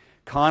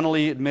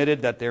 Connally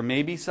admitted that there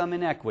may be some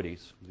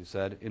inequities, as he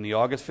said, in the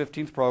August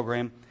 15th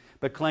program,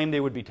 but claimed they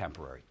would be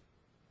temporary.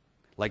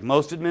 Like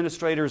most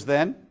administrators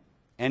then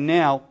and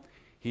now,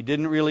 he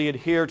didn't really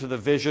adhere to the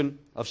vision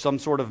of some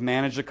sort of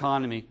managed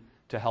economy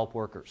to help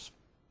workers.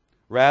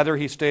 Rather,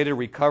 he stated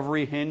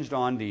recovery hinged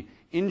on the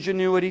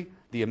ingenuity,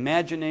 the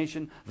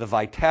imagination, the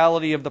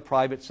vitality of the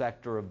private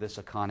sector of this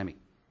economy.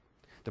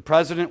 The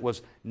president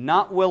was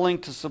not willing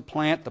to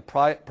supplant the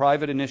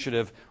private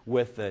initiative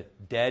with the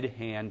dead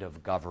hand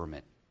of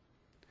government.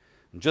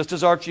 And just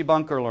as Archie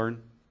Bunker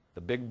learned,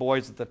 the big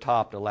boys at the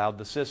top allowed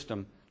the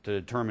system to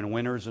determine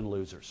winners and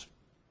losers.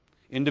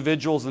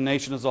 Individuals and the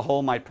nation as a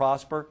whole might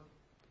prosper,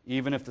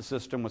 even if the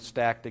system was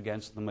stacked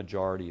against the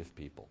majority of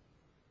people.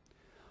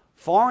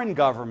 Foreign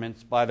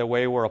governments, by the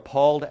way, were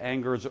appalled,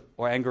 angered,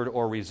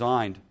 or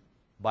resigned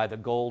by the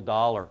gold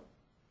dollar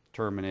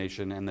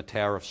termination and the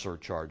tariff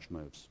surcharge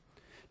moves.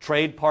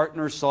 Trade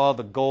partners saw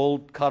the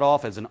gold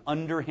cutoff as an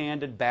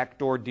underhanded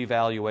backdoor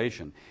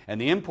devaluation and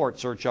the import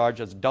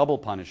surcharge as double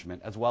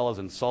punishment as well as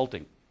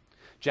insulting.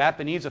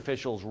 Japanese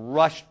officials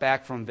rushed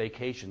back from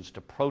vacations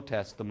to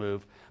protest the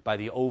move by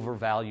the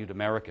overvalued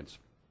Americans.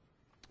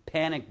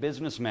 Panicked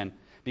businessmen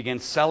began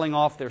selling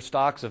off their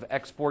stocks of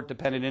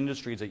export-dependent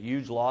industries at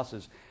huge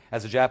losses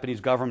as the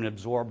Japanese government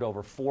absorbed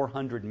over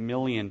 $400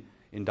 million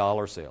in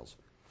dollar sales.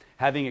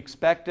 Having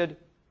expected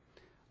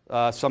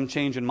some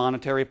change in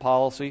monetary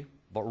policy,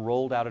 but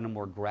rolled out in a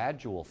more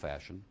gradual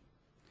fashion,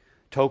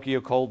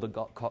 Tokyo called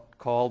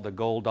the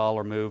gold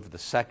dollar move the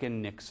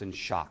second Nixon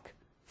shock,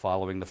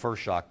 following the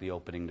first shock, the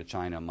opening to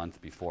China a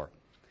month before.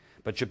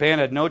 But Japan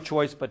had no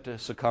choice but to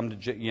succumb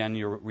to yen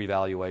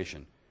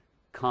revaluation.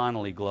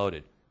 Connolly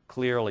gloated.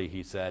 Clearly,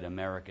 he said,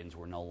 Americans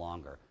were no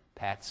longer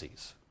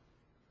patsies.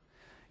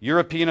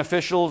 European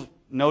officials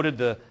noted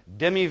the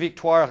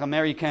demi-victoire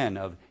américaine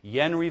of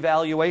yen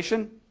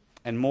revaluation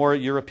and more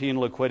European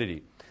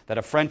liquidity that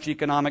a French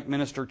economic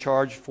minister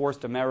charged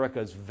forced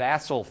America's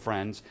vassal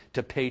friends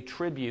to pay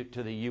tribute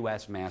to the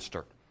U.S.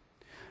 master.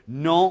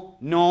 Non,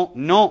 non,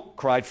 non,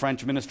 cried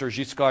French Minister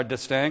Giscard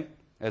d'Estaing,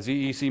 as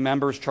EEC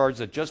members charged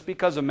that just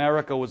because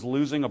America was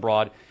losing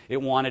abroad, it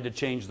wanted to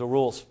change the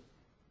rules.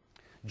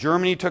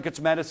 Germany took its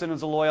medicine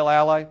as a loyal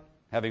ally,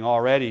 having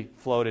already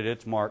floated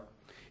its mark,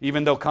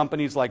 even though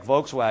companies like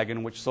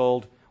Volkswagen, which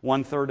sold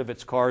 1/3 of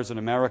its cars in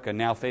America,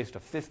 now faced a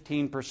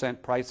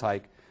 15% price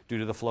hike due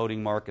to the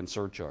floating mark and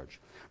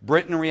surcharge.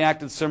 Britain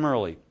reacted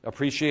similarly,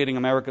 appreciating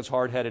America's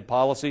hard-headed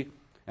policy,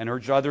 and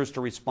urged others to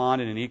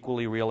respond in an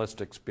equally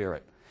realistic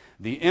spirit.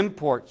 The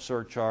import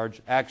surcharge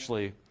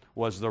actually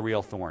was the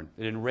real thorn.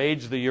 It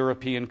enraged the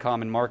European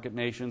common market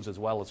nations as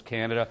well as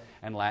Canada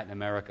and Latin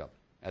America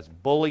as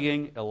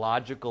bullying,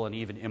 illogical, and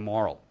even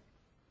immoral.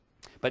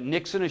 But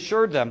Nixon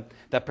assured them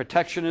that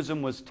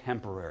protectionism was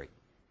temporary.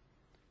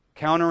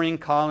 Countering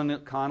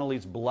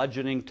Connolly's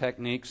bludgeoning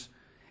techniques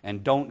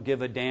and don't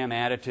give a damn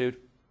attitude,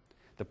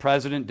 the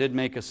president did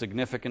make a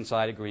significant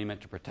side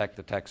agreement to protect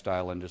the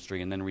textile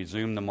industry and then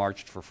resume the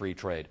march for free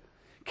trade,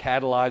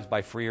 catalyzed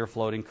by freer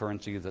floating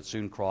currencies that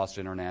soon crossed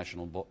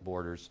international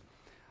borders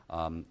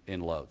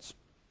in loads.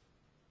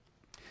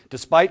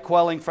 Despite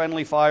quelling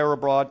friendly fire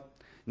abroad,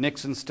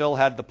 Nixon still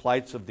had the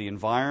plights of the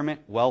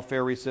environment,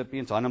 welfare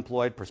recipients,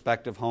 unemployed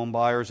prospective home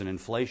buyers, and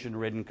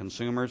inflation-ridden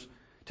consumers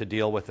to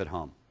deal with at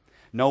home.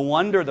 No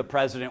wonder the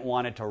president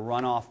wanted to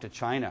run off to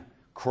China,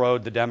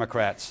 crowed the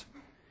Democrats.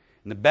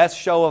 In the best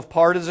show of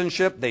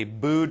partisanship, they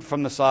booed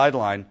from the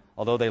sideline,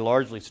 although they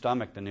largely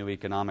stomached the new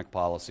economic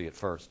policy at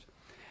first,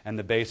 and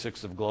the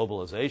basics of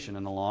globalization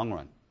in the long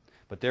run.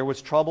 But there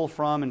was trouble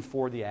from and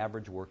for the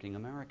average working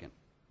American.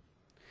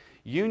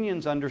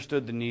 Unions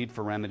understood the need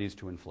for remedies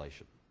to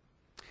inflation.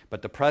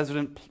 But the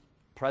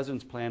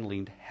president's plan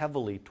leaned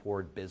heavily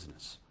toward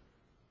business.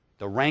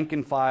 The rank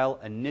and file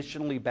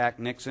initially backed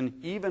Nixon,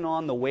 even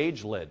on the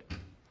wage lid,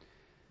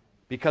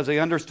 because they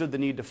understood the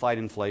need to fight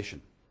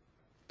inflation.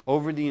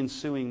 Over the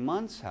ensuing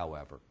months,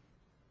 however,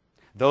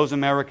 those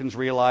Americans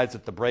realized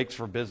that the brakes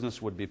for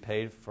business would be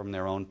paid from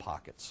their own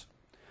pockets.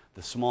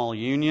 The small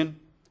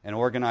union and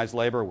organized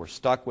labor were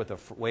stuck with a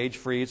wage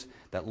freeze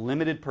that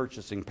limited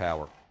purchasing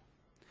power.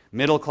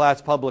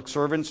 Middle-class public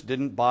servants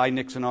didn't buy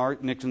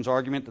Nixon's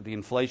argument that the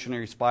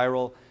inflationary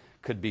spiral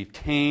could be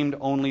tamed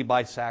only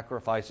by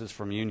sacrifices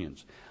from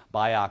unions.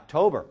 By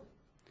October,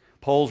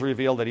 polls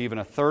revealed that even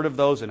a third of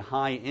those in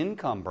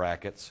high-income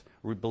brackets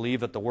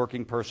believed that the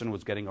working person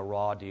was getting a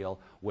raw deal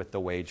with the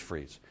wage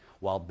freeze,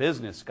 while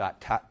business got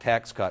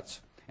tax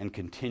cuts and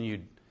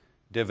continued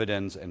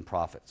dividends and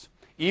profits.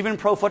 Even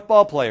pro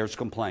football players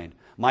complained.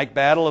 Mike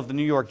Battle of the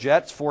New York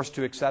Jets, forced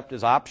to accept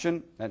his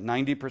option at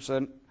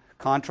 90%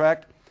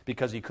 contract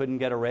because he couldn't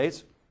get a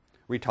raise,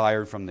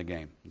 retired from the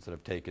game instead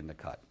of taking the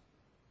cut.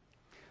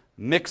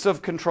 Mix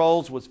of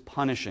controls was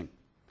punishing.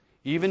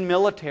 Even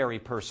military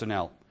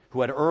personnel, who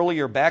had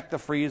earlier backed the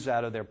freeze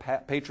out of their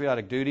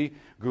patriotic duty,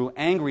 grew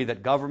angry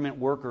that government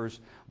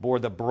workers bore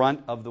the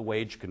brunt of the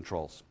wage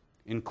controls,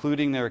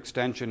 including their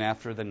extension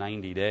after the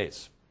 90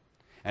 days.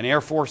 An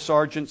Air Force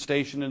sergeant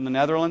stationed in the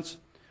Netherlands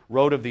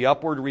wrote of the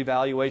upward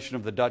revaluation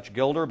of the Dutch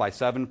guilder by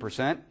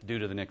 7% due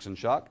to the Nixon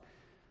shock.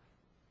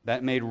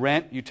 That made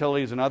rent,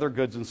 utilities, and other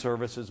goods and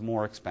services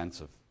more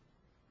expensive.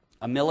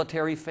 A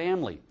military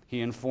family, he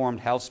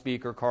informed House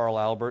Speaker Carl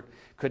Albert,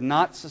 could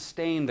not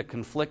sustain the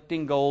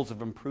conflicting goals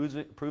of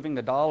improving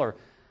the dollar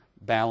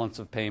balance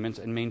of payments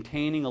and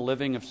maintaining a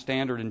living of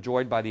standard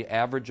enjoyed by the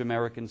average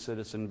American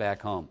citizen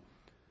back home.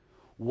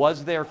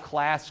 Was there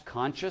class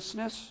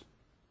consciousness?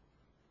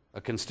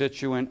 A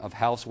constituent of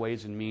House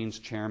Ways and Means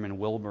Chairman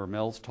Wilbur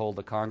Mills told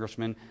the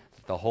congressman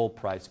that the whole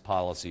price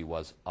policy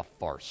was a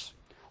farce.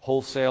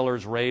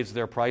 Wholesalers raised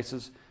their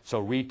prices, so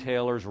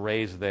retailers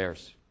raised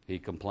theirs, he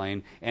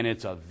complained, and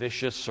it's a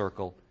vicious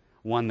circle,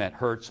 one that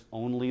hurts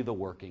only the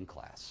working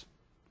class.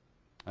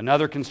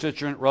 Another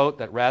constituent wrote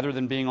that rather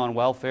than being on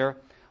welfare,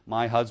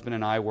 my husband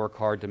and I work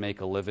hard to make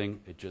a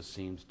living. It just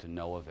seems to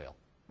no avail.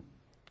 You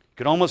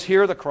could almost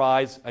hear the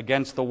cries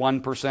against the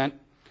 1%.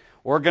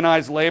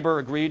 Organized labor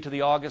agreed to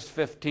the August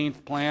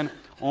 15th plan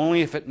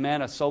only if it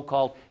meant a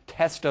so-called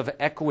test of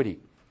equity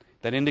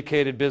that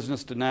indicated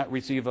business did not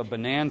receive a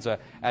bonanza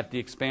at the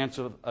expense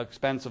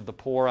of the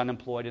poor,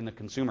 unemployed, and the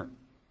consumer,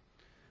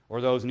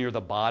 or those near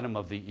the bottom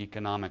of the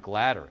economic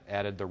ladder,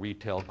 added the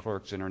Retail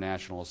Clerks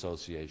International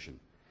Association.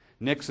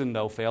 Nixon,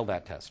 though, failed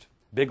that test.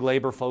 Big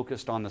labor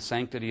focused on the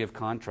sanctity of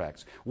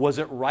contracts. Was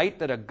it right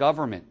that a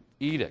government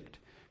edict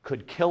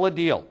could kill a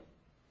deal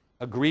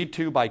agreed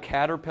to by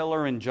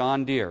Caterpillar and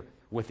John Deere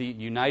with the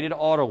United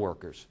Auto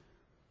Workers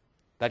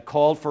that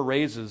called for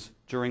raises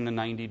during the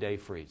 90-day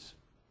freeze?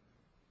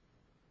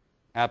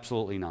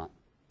 Absolutely not.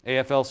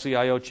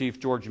 AFL-CIO Chief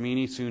George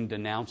Meany soon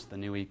denounced the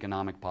new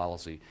economic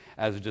policy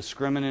as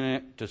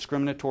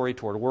discriminatory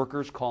toward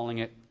workers, calling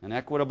it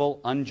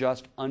inequitable,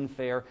 unjust,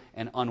 unfair,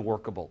 and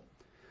unworkable.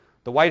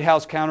 The White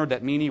House countered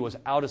that Meany was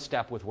out of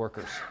step with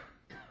workers,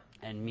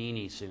 and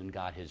Meany soon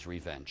got his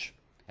revenge.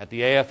 At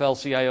the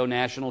AFL-CIO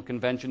National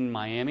Convention in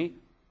Miami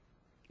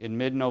in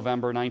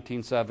mid-November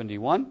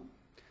 1971,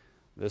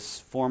 this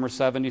former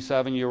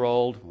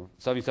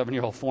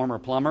 77-year-old former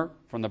plumber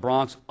from the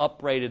Bronx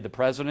upbraided the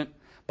president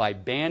by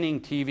banning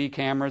TV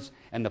cameras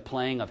and the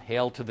playing of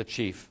Hail to the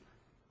Chief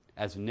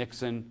as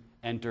Nixon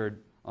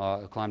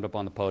climbed up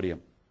on the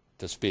podium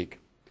to speak.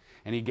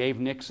 And he gave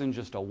Nixon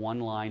just a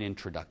one-line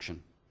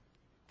introduction.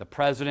 The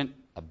president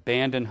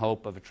abandoned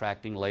hope of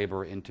attracting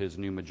labor into his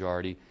new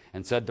majority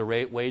and said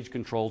the wage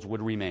controls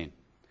would remain.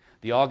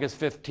 The August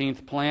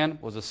 15th plan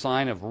was a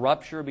sign of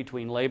rupture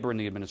between labor and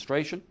the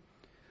administration,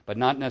 but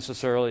not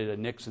necessarily to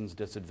Nixon's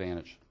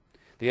disadvantage.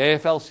 The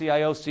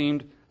AFL-CIO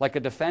seemed like a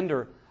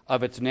defender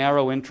of its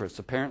narrow interests,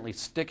 apparently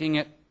sticking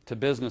it to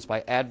business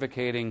by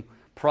advocating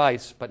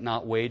price but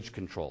not wage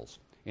controls.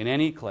 In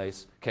any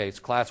case,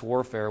 class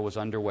warfare was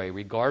underway,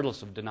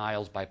 regardless of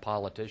denials by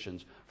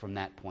politicians from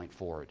that point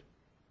forward.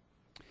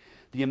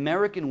 The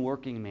American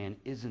working man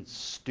isn't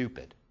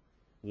stupid,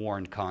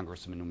 warned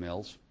Congressman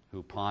Mills,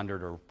 who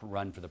pondered a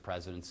run for the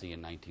presidency in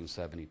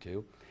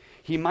 1972.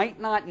 He might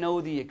not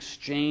know the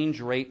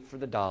exchange rate for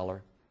the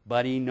dollar,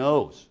 but he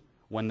knows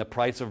when the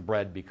price of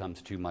bread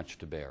becomes too much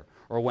to bear,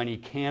 or when he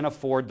can't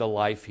afford the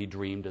life he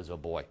dreamed as a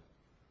boy.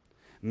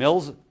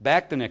 Mills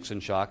backed the Nixon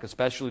shock,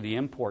 especially the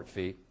import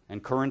fee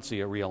and currency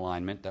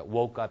realignment that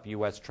woke up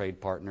U.S. trade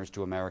partners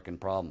to American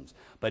problems.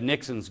 But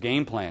Nixon's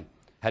game plan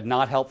had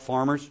not helped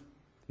farmers,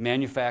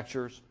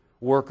 manufacturers,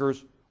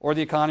 workers, or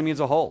the economy as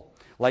a whole.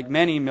 Like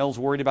many, Mills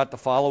worried about the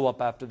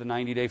follow-up after the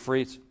 90-day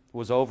freeze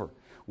was over.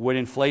 Would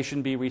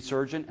inflation be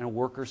resurgent and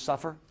workers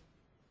suffer?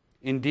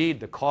 Indeed,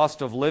 the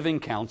Cost of Living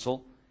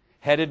Council,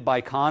 headed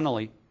by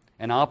Connolly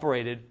and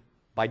operated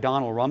by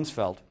Donald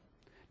Rumsfeld,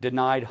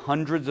 denied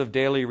hundreds of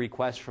daily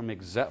requests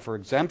for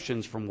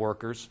exemptions from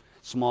workers,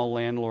 small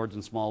landlords,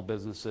 and small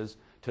businesses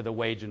to the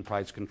wage and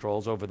price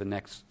controls over the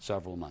next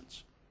several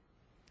months.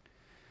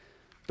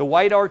 The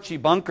white Archie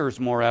bunkers,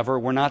 moreover,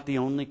 were not the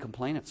only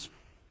complainants.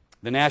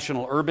 The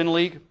National Urban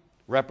League,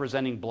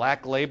 representing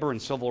black labor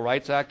and civil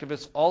rights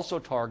activists, also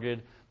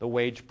targeted the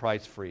wage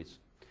price freeze.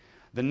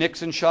 The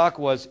Nixon shock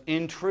was,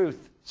 in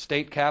truth,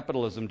 state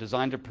capitalism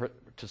designed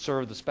to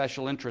serve the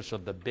special interests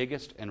of the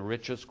biggest and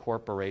richest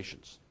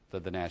corporations,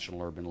 said the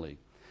National Urban League.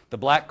 The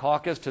Black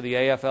Caucus to the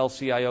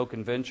AFL-CIO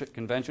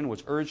convention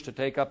was urged to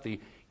take up the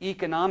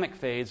economic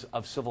phase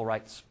of the civil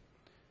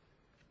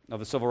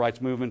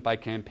rights movement by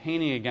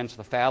campaigning against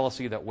the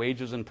fallacy that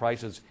wages and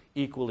prices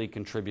equally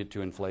contribute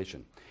to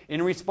inflation.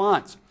 In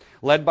response,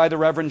 led by the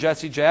Reverend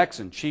Jesse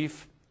Jackson,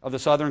 chief of the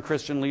Southern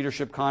Christian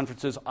Leadership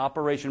Conference's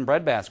Operation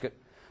Breadbasket,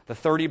 the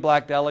 30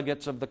 black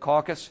delegates of the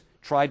caucus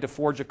tried to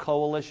forge a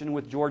coalition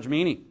with George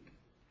Meany.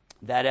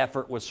 That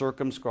effort was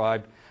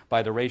circumscribed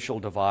by the racial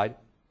divide,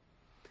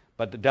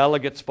 but the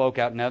delegates spoke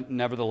out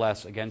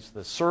nevertheless against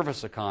the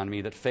service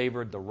economy that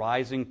favored the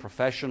rising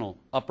professional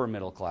upper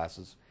middle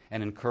classes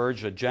and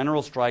encouraged a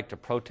general strike to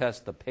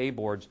protest the pay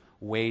board's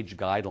wage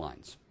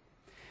guidelines.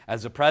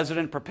 As the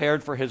president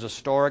prepared for his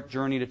historic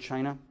journey to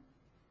China,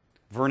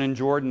 Vernon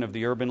Jordan of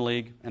the Urban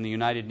League and the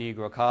United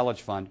Negro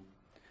College Fund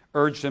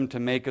urged him to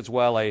make as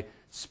well a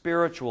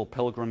spiritual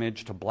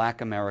pilgrimage to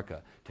black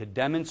America to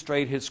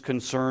demonstrate his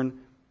concern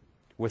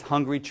with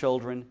hungry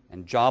children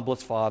and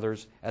jobless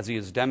fathers as he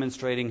is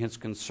demonstrating his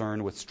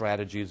concern with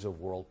strategies of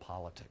world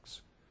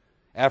politics.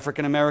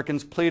 African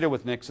Americans pleaded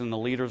with Nixon and the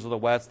leaders of the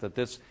West that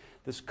this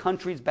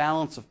country's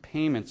balance of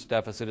payments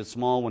deficit is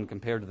small when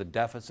compared to the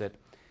deficit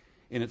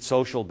in its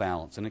social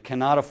balance, and it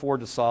cannot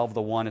afford to solve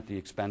the one at the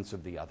expense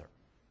of the other.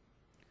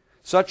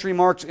 Such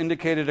remarks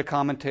indicated to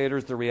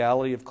commentators the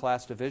reality of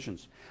class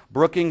divisions.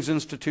 Brookings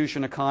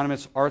Institution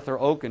economist Arthur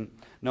Okun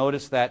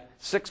noticed that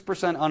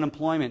 6%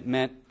 unemployment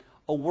meant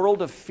a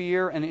world of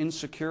fear and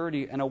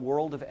insecurity and a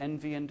world of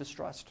envy and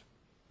distrust.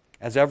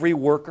 As every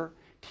worker,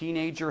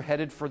 teenager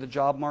headed for the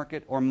job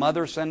market, or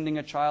mother sending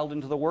a child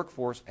into the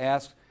workforce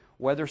asks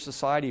whether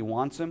society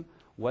wants him,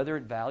 whether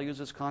it values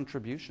his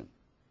contribution.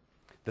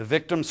 The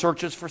victim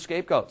searches for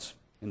scapegoats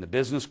in the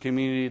business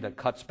community that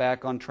cuts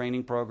back on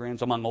training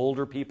programs, among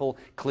older people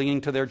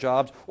clinging to their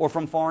jobs, or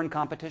from foreign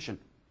competition.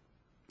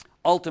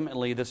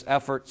 Ultimately, this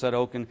effort, said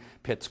Okun,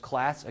 pits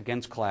class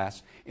against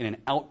class in an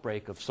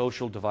outbreak of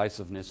social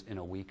divisiveness in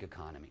a weak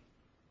economy.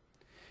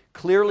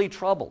 Clearly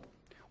troubled,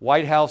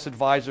 White House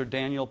advisor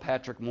Daniel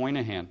Patrick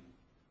Moynihan,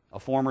 a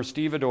former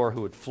stevedore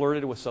who had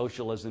flirted with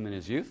socialism in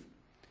his youth,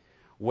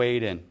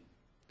 weighed in.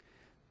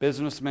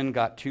 Businessmen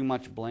got too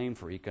much blame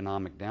for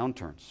economic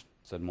downturns,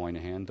 said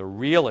Moynihan. The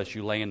real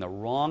issue lay in the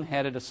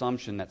wrong-headed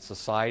assumption that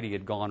society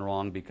had gone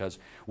wrong because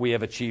we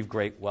have achieved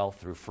great wealth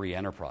through free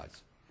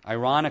enterprise.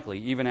 Ironically,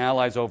 even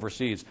allies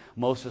overseas,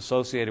 most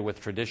associated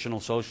with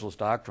traditional socialist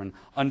doctrine,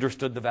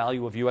 understood the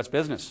value of U.S.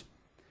 business.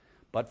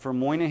 But for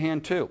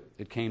Moynihan, too,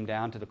 it came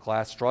down to the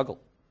class struggle.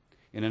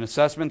 In an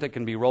assessment that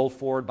can be rolled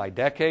forward by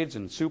decades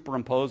and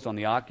superimposed on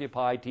the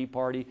Occupy, Tea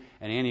Party,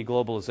 and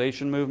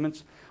anti-globalization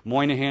movements,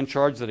 Moynihan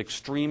charged that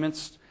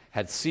extremists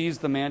had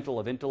seized the mantle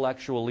of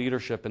intellectual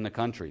leadership in the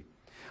country.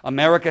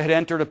 America had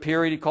entered a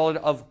period, he called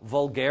it, of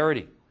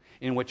vulgarity,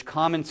 in which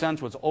common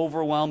sense was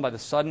overwhelmed by the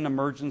sudden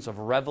emergence of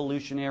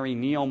revolutionary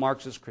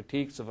neo-Marxist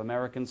critiques of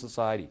American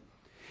society,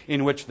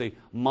 in which the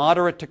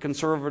moderate to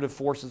conservative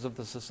forces of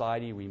the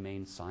society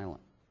remained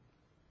silent.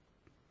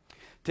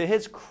 To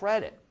his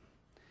credit,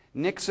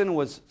 Nixon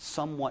was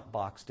somewhat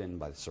boxed in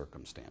by the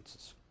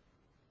circumstances.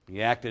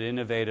 He acted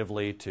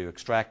innovatively to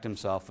extract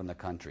himself from the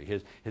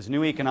country. His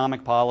new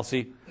economic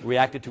policy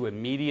reacted to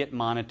immediate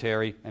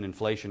monetary and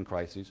inflation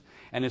crises,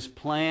 and his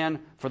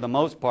plan, for the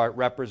most part,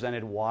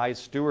 represented wise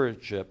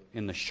stewardship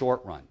in the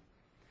short run.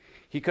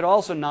 He could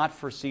also not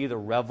foresee the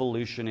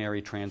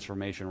revolutionary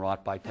transformation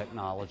wrought by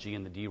technology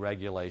and the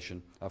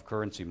deregulation of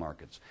currency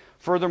markets.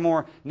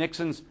 Furthermore,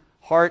 Nixon's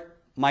heart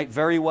might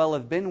very well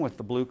have been with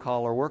the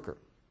blue-collar worker.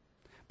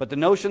 But the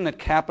notion that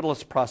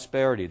capitalist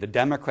prosperity, the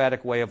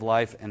democratic way of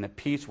life, and that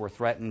peace were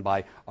threatened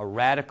by a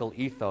radical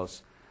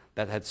ethos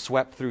that had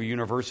swept through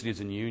universities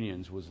and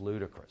unions was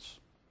ludicrous.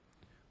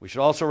 We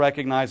should also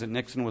recognize that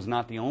Nixon was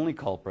not the only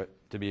culprit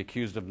to be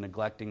accused of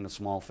neglecting the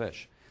small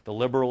fish. The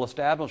liberal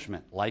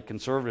establishment, like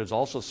conservatives,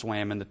 also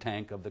swam in the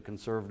tank of the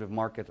conservative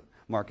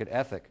market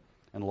ethic,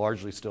 and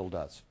largely still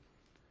does.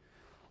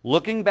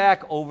 Looking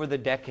back over the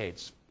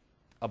decades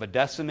of a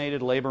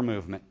decimated labor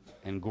movement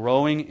and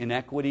growing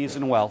inequities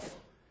in wealth,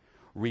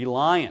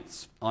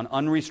 reliance on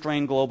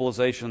unrestrained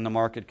globalization in the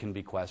market can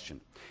be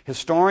questioned.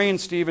 Historian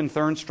Stephen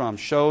Thernstrom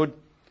showed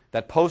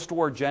that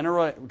post-war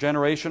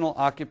generational,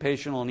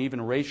 occupational, and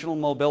even racial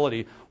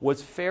mobility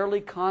was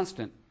fairly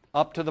constant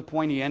up to the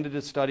point he ended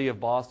his study of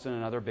Boston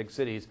and other big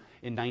cities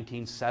in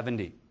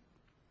 1970.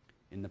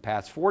 In the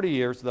past 40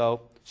 years,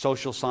 though,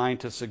 social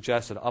scientists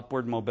suggest that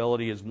upward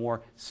mobility is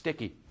more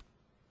sticky,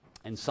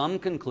 and some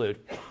conclude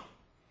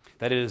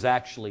that it has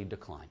actually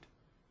declined.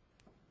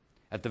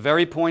 At the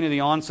very point of the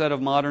onset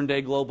of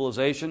modern-day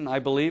globalization, I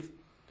believe,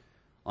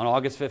 on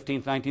August 15,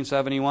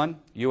 1971,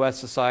 U.S.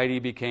 society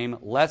became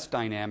less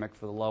dynamic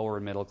for the lower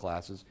and middle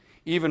classes,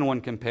 even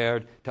when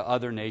compared to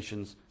other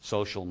nations'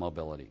 social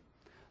mobility.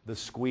 The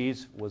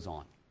squeeze was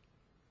on.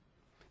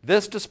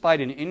 This despite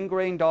an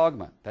ingrained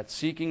dogma that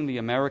seeking the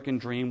American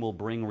dream will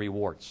bring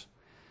rewards.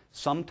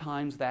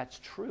 Sometimes that's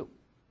true.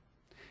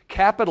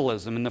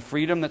 Capitalism and the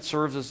freedom that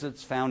serves as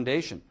its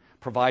foundation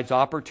provides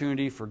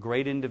opportunity for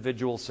great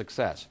individual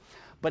success.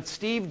 But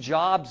Steve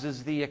Jobs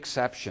is the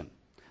exception,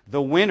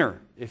 the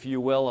winner, if you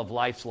will, of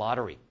life's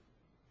lottery.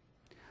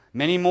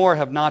 Many more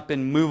have not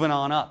been moving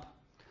on up,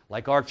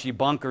 like Archie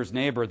Bunker's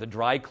neighbor, the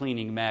dry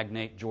cleaning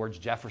magnate George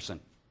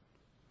Jefferson.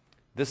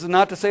 This is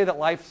not to say that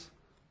life's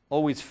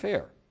always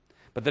fair,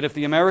 but that if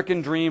the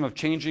American dream of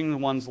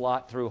changing one's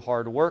lot through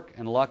hard work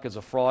and luck is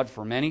a fraud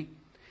for many,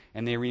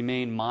 and they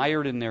remain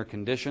mired in their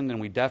condition, then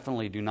we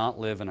definitely do not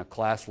live in a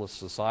classless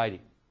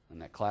society,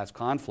 and that class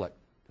conflict,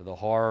 to the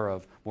horror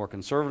of more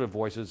conservative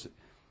voices,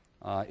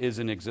 is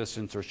in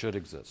existence or should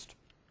exist.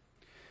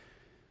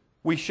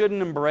 We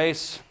shouldn't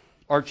embrace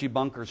Archie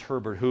Bunker's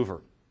Herbert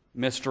Hoover,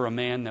 Mr. A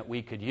Man That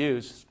We Could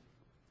Use,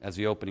 as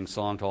the opening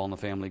song to All in the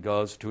Family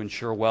goes, to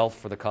ensure wealth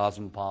for the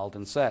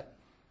cosmopolitan set.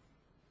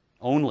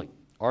 Only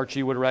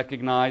Archie would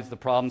recognize the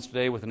problems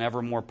today with an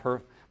ever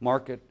more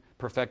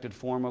market-perfected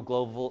form of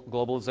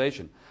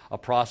globalization, a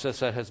process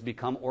that has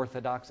become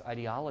orthodox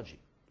ideology.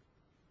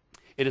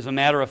 It is a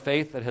matter of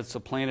faith that has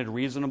supplanted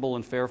reasonable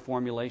and fair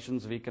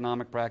formulations of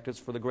economic practice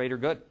for the greater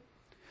good.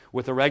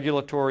 With the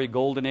regulatory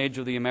golden age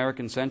of the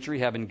American century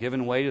having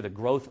given way to the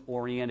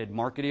growth-oriented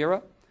market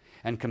era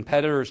and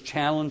competitors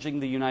challenging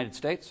the United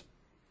States,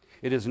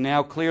 it is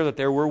now clear that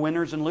there were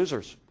winners and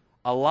losers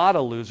a lot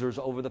of losers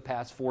over the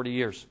past 40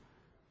 years.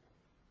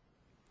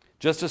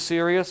 Just as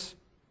serious,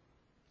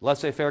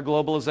 laissez-faire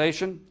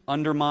globalization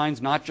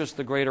undermines not just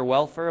the greater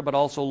welfare, but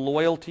also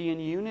loyalty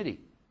and unity,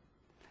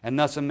 and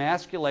thus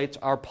emasculates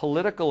our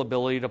political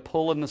ability to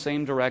pull in the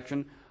same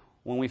direction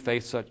when we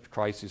face such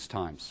crisis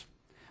times.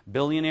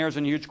 Billionaires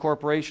and huge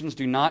corporations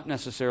do not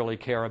necessarily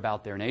care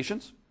about their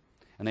nations,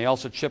 and they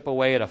also chip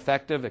away at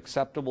effective,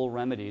 acceptable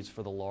remedies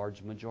for the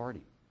large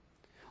majority.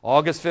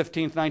 August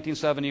 15,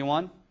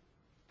 1971,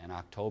 and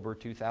October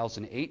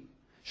 2008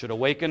 should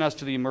awaken us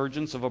to the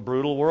emergence of a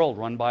brutal world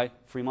run by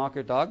free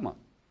market dogma.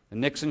 The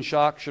Nixon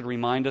shock should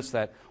remind us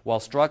that while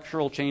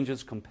structural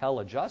changes compel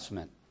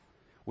adjustment,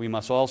 we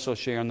must also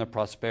share in the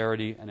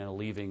prosperity and in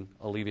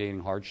alleviating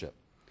hardship.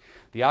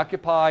 The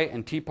Occupy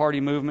and Tea Party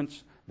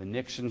movements, the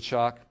Nixon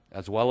shock,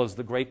 as well as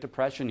the Great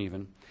Depression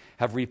even,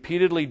 have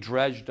repeatedly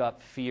dredged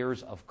up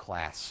fears of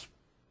class,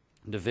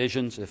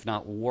 divisions, if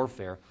not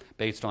warfare,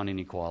 based on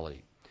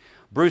inequality.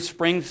 Bruce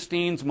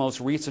Springsteen's most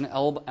recent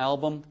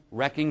album,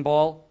 Wrecking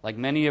Ball, like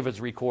many of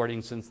his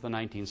recordings since the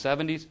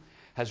 1970s,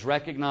 has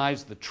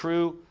recognized the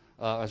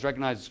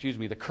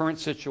current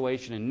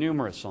situation in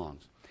numerous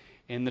songs.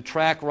 In the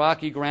track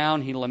Rocky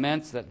Ground, he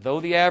laments that though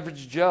the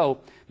average Joe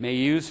may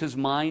use his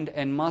mind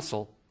and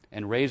muscle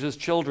and raise his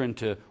children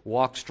to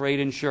walk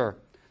straight and sure,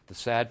 the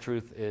sad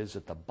truth is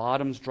that the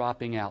bottom's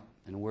dropping out,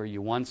 and where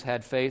you once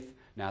had faith,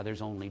 now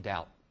there's only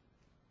doubt.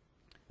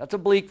 That's a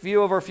bleak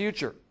view of our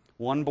future,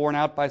 one borne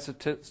out by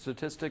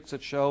statistics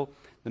that show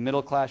the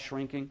middle class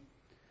shrinking,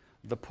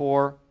 the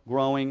poor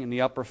growing, and the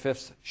upper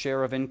fifth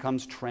share of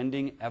incomes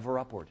trending ever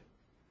upward.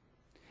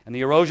 And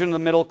the erosion of the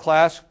middle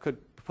class could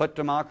put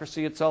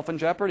democracy itself in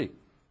jeopardy.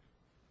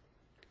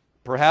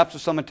 Perhaps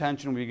with some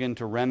attention we begin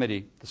to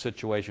remedy the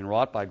situation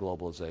wrought by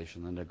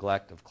globalization, the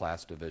neglect of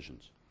class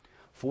divisions.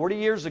 40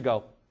 years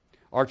ago,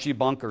 Archie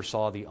Bunker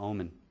saw The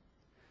Omen.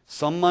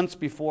 Some months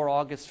before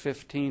August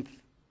 15th,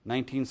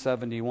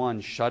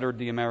 1971 shuttered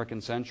the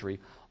American century,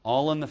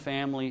 All in the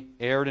Family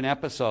aired an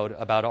episode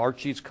about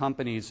Archie's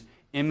company's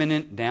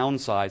imminent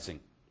downsizing,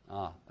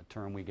 a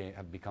term we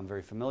have become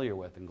very familiar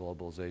with in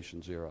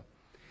globalization's era.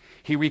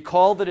 He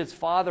recalled that his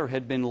father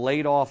had been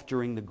laid off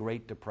during the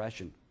Great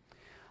Depression.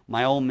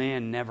 "My old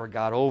man never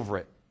got over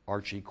it,"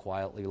 Archie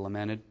quietly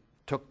lamented.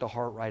 "Took the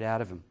heart right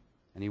out of him.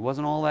 And he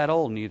wasn't all that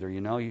old neither,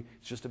 you know. He's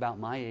just about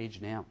my age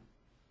now."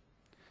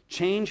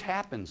 Change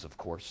happens, of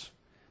course.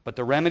 But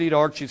the remedy to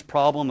Archie's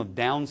problem of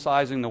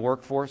downsizing the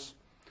workforce,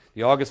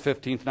 the August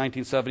 15th,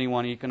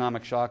 1971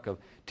 economic shock of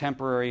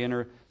temporary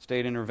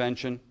interstate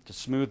intervention to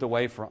smooth the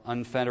way for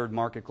unfettered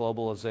market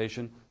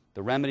globalization,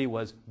 the remedy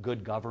was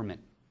good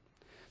government.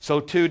 So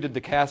too did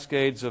the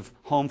cascades of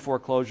home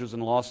foreclosures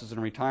and losses in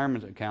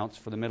retirement accounts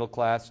for the middle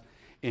class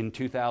in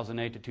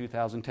 2008 to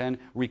 2010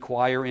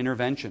 require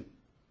intervention.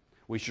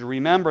 We should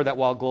remember that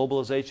while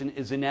globalization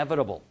is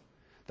inevitable,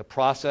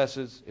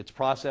 its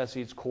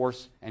processes,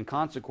 course, and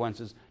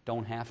consequences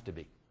don't have to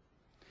be.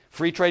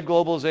 Free trade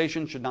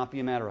globalization should not be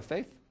a matter of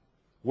faith.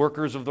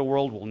 Workers of the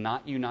world will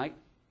not unite,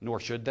 nor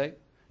should they,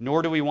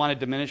 nor do we want to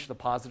diminish the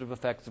positive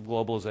effects of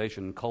globalization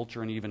in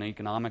culture and even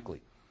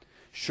economically.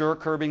 Sure,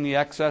 curbing the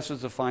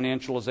excesses of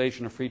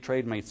financialization of free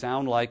trade may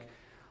sound like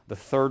the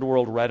third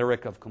world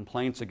rhetoric of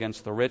complaints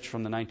against the rich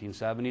from the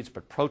 1970s,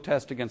 but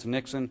protest against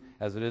Nixon,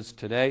 as it is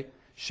today,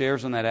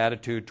 shares in that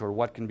attitude toward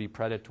what can be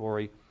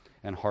predatory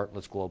and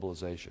heartless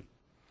globalization.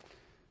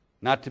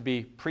 Not to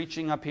be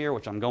preaching up here,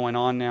 which I'm going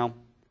on now,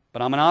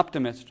 but I'm an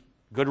optimist.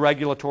 Good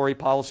regulatory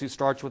policy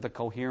starts with a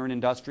coherent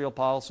industrial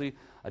policy,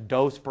 a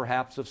dose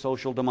perhaps of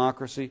social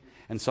democracy,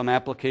 and some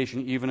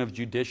application even of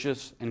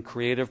judicious and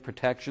creative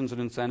protections and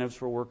incentives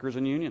for workers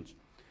and unions.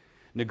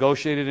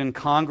 Negotiated in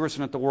Congress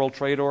and at the World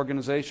Trade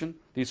Organization,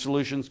 these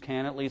solutions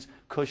can at least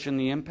cushion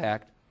the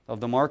impact of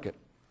the market.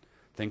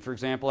 Think, for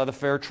example, how the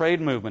fair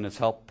trade movement has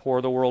helped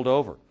pour the world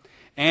over.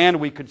 And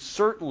we could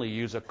certainly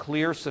use a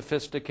clear,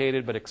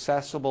 sophisticated, but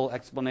accessible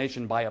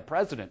explanation by a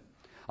president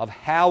of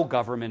how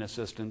government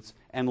assistance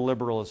and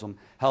liberalism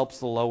helps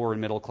the lower and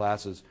middle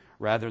classes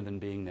rather than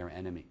being their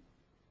enemy.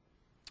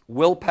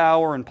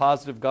 Willpower and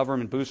positive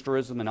government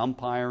boosterism and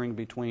umpiring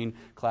between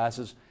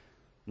classes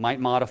might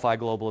modify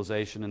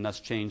globalization and thus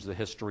change the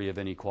history of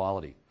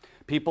inequality.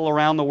 People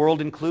around the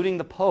world, including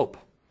the Pope,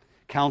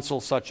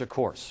 counsel such a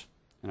course.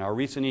 And our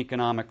recent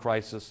economic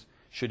crisis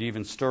should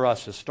even stir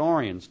us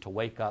historians to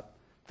wake up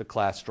the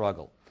class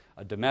struggle,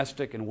 a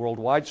domestic and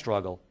worldwide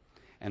struggle,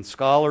 and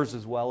scholars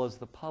as well as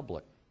the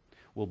public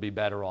will be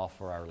better off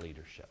for our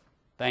leadership.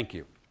 Thank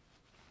you.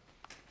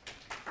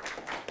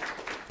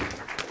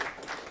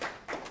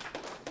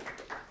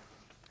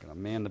 Gonna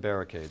man the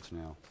barricades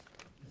now.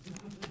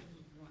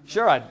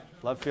 Sure, I'd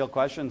love to field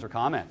questions or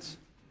comments.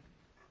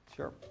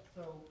 Sure.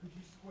 So could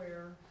you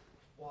square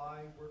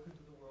why workers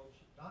of the world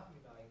should not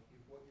unite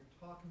if what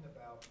you're talking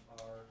about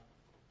are,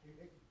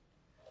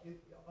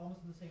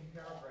 almost in the same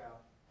paragraph,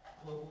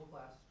 global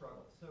class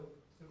struggle? So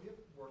if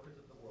workers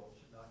of the world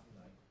should not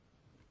unite,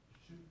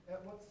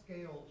 at what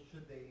scale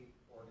should they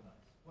organize?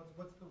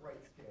 What's the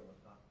right scale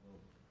if not global?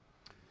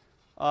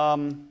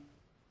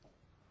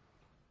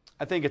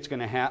 I think it's going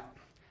to have.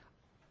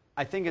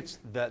 I think it's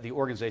the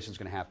organization is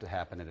going to have to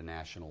happen at a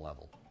national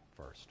level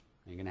first.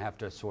 You're going to have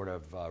to sort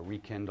of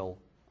rekindle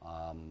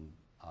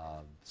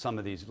some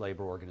of these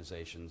labor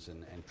organizations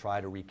and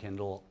try to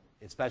rekindle,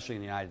 especially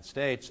in the United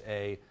States,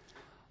 a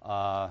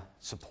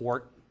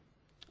support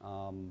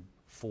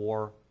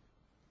for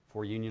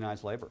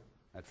unionized labor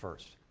at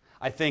first.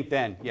 I think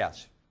then,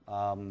 yes,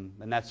 and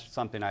that's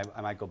something I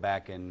might go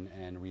back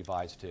and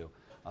revise too,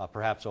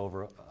 perhaps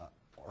over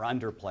or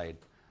underplayed,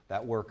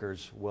 that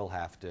workers will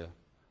have to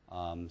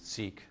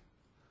seek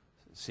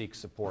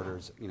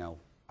supporters,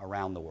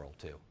 around the world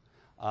too.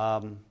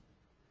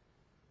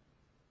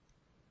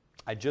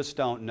 I just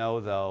don't know,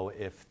 though,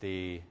 if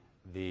the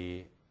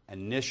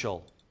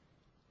initial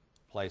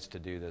place to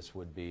do this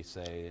would be,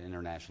 say, an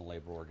International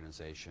Labor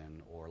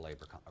Organization or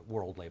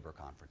World Labor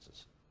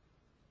Conferences.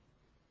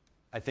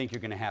 I think you're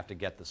going to have to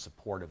get the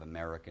support of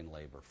American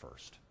labor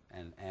first.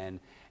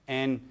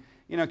 And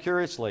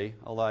curiously,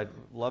 although I'd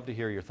love to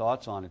hear your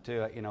thoughts on it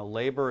too,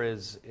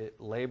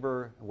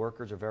 labor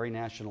workers are very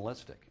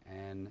nationalistic,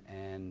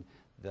 and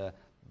the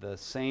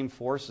same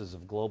forces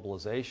of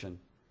globalization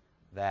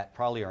that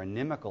probably are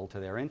inimical to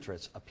their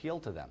interests appeal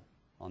to them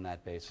on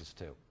that basis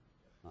too.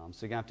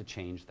 So you're going to have to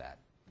change that.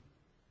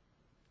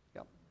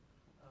 Yep.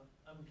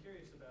 I'm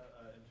curious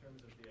about, in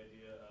terms of the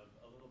idea of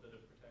a little bit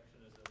of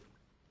protectionism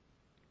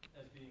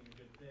as being a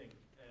good thing,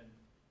 and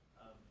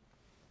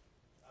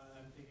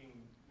I'm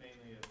thinking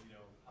mainly of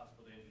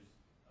possible dangers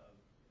of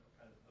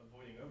kind of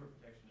avoiding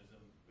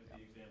overprotectionism with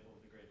the example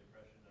of the Great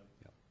Depression of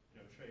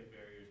trade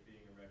barriers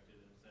being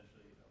erected and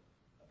essentially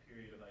a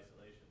period of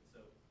isolation.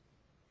 So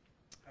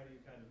how do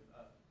you kind of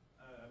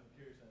I'm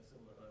curious on a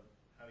similar level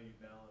how you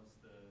balance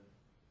the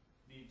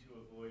need to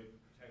avoid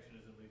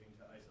protectionism leading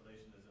to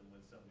isolationism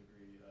with some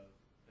degree of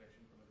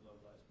protection from a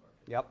globalized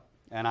market. Yep,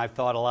 and I've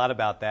thought a lot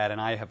about that, and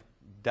I have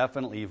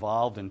definitely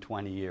evolved in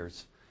 20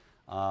 years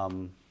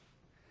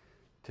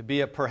to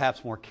be a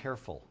perhaps more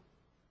careful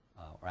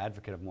or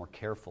advocate of more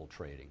careful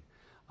trading.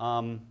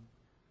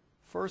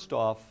 First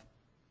off,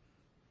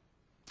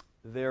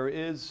 there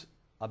is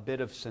a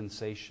bit of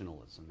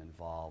sensationalism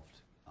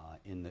involved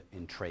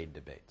in trade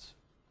debates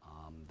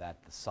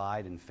that the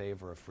side in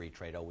favor of free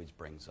trade always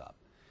brings up.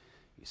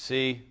 You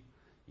see,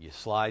 you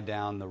slide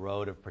down the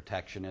road of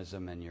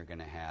protectionism and you're going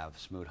to have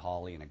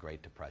Smoot-Hawley and a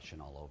Great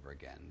Depression all over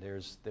again.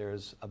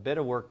 There's a bit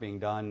of work being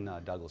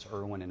done, Douglas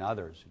Irwin and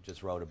others who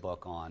just wrote a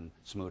book on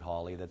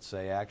Smoot-Hawley that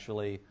say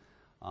actually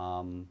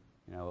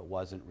it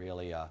wasn't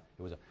really it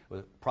was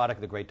a product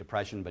of the Great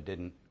Depression but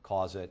didn't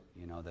cause it,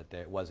 that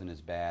it wasn't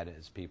as bad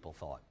as people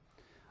thought.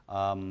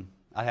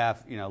 I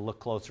have looked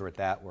closer at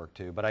that work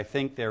too, but I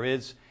think there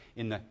is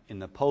in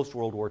the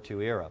post-World War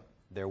II era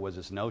there was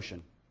this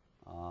notion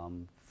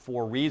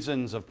for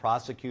reasons of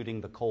prosecuting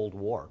the Cold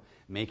War,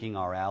 making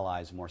our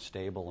allies more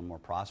stable and more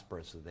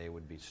prosperous so they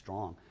would be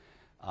strong,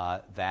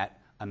 that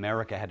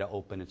America had to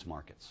open its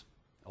markets,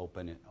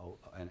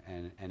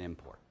 and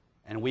import.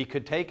 And we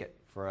could take it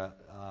for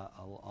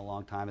a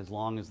long time as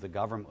long as the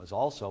government was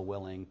also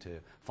willing to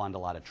fund a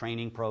lot of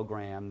training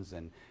programs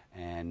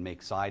and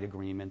make side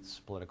agreements,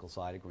 political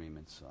side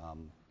agreements,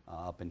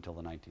 up until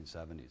the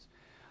 1970s.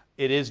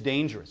 It is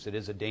dangerous. It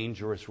is a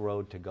dangerous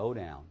road to go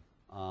down.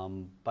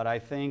 But I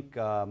think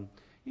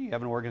you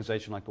have an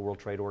organization like the World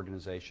Trade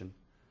Organization.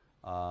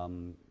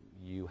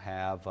 You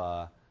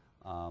have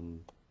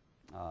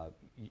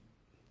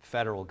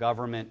federal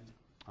government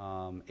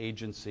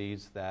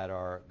agencies that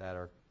are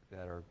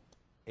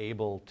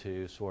able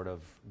to sort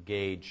of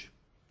gauge,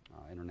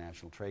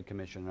 International Trade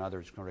Commission and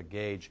others, sort of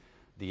gauge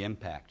the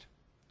impact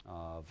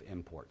of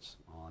imports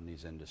on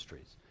these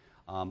industries.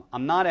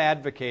 I'm not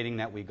advocating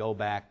that we go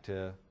back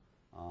to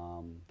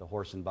the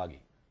horse and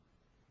buggy.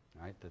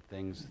 Right, that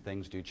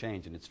things do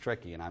change, and it's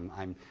tricky, and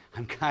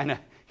I'm kind of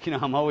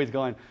I'm always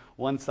going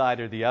one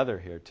side or the other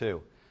here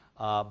too.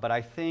 But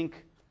I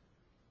think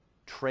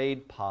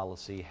trade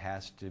policy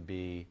has to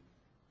be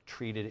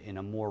treated in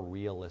a more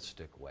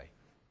realistic way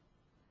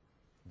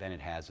than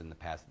it has in the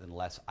past, than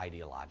less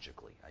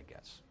ideologically, I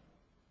guess.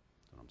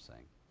 That's what I'm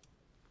saying.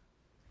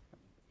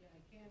 Yeah,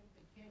 I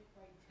can't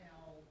quite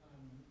tell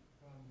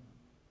from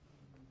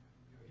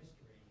your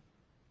history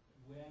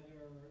whether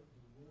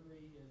the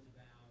worry is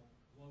about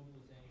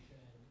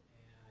globalization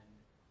and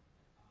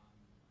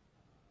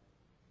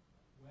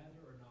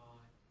whether or not,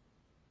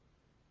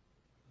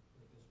 let's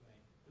put it this way,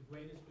 the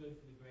greatest good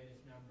for the greatest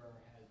number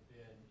has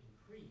been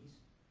increased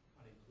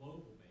on a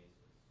global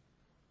basis,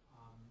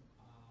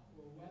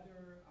 or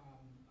whether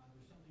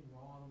there's something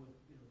wrong with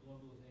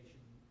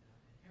globalization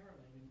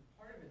inherently. I mean,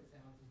 part of it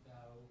sounds as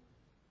though,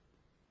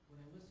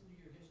 when I listen to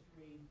your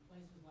history,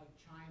 places like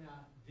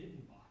China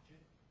didn't botch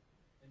it,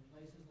 and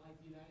places like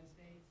the United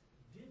States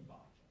did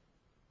botch it.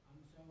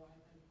 So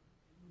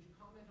would you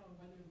comment on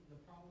whether the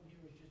problem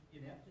here is just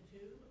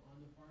ineptitude on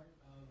the part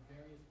of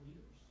various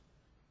leaders,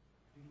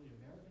 particularly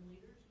American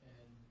leaders,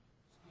 and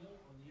skill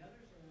on the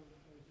others, or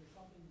is there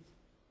something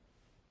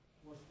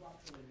more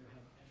structural in your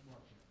head at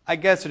work here? I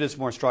guess it is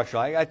more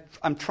structural.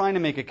 I'm trying to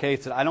make a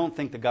case that I don't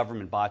think the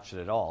government botched it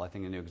at all. I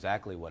think it knew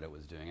exactly what it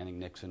was doing. I think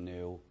Nixon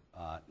knew,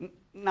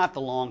 not the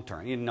long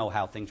term. He didn't know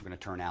how things were going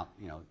to turn out,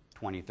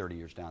 20, 30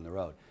 years down the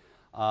road.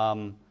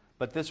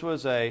 But this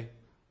was a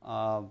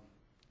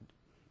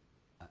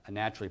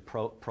naturally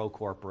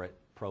pro-corporate,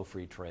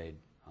 pro-free trade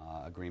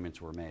agreements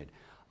were made.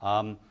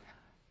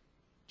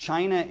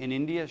 China and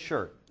India,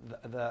 sure,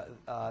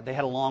 they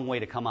had a long way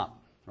to come up.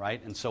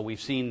 Right, and so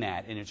we've seen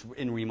that, and it's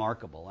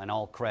remarkable. And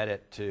all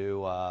credit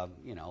to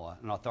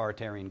an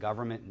authoritarian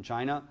government in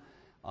China,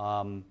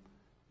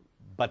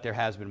 but there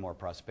has been more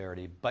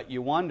prosperity. But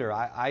you wonder.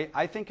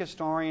 I think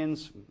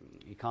historians,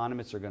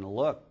 economists are going to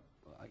look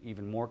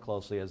even more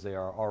closely, as they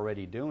are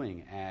already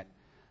doing, at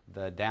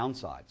the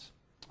downsides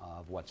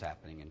of what's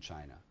happening in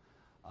China,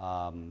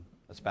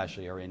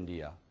 especially or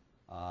India.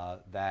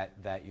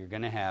 That you're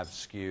going to have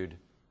skewed,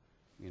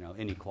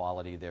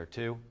 inequality there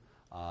too.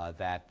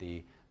 That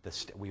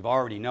we've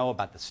already know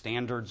about the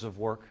standards of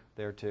work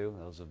there too.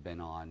 Those have been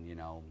on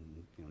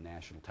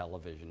national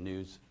television,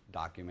 news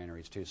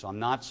documentaries too. So I'm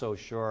not so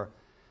sure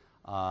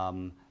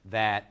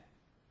that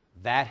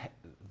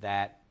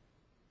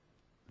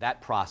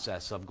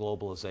process of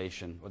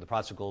globalization, or the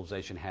process of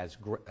globalization, has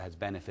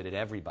benefited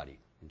everybody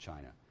in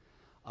China.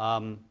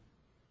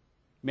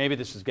 Maybe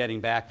this is getting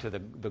back to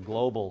the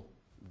global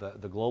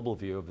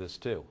view of this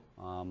too.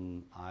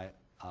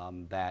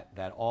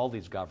 That all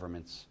these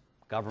governments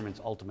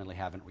ultimately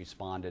haven't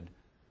responded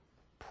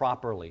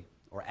properly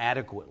or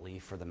adequately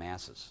for the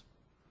masses.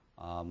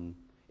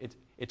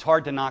 It's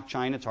hard to knock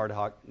China. It's hard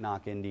to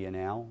knock India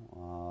now.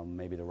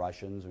 Maybe the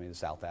Russians, maybe the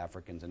South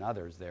Africans and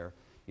others. They're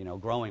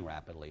growing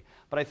rapidly.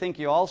 But I think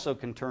you also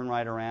can turn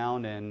right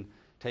around and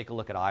take a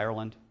look at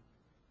Ireland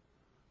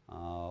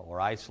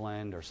or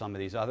Iceland or some of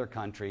these other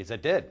countries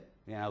that did,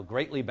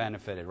 greatly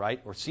benefited,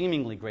 right, or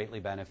seemingly greatly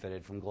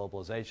benefited from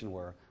globalization.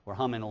 We're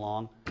humming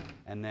along,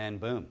 and then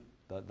boom.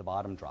 The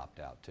bottom dropped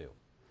out too.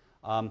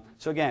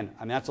 So again,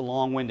 that's a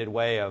long-winded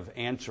way of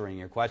answering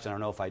your question. I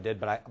don't know if I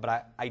did, but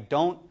I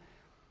don't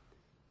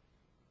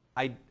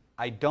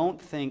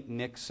think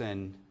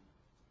Nixon,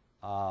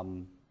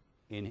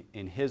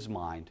 in his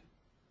mind,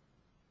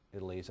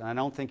 at least, and I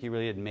don't think he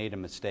really had made a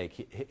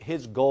mistake.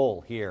 His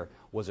goal here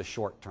was a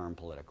short-term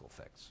political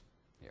fix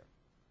here,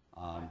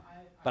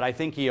 but I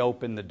think he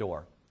opened the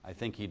door. I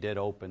think he did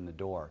open the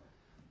door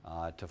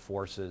to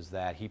forces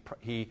that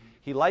he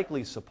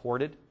likely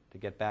supported to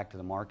get back to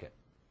the market,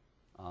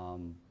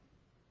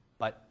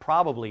 but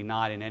probably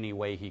not in any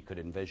way he could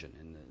envision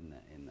in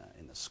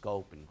the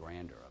scope and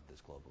grandeur of this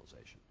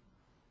globalization.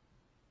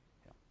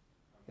 Yeah.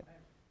 I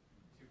have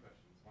two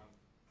questions, one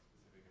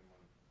specific and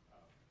one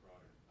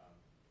broader.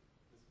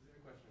 The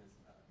specific question is,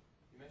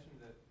 you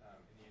mentioned that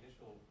in the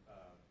initial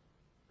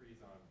freeze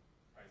on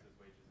prices,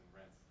 wages, and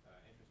rents,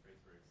 interest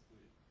rates were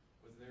excluded.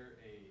 Was there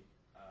a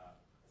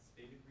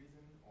stated reason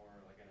or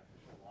like an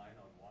official line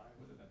on why?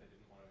 Was it that they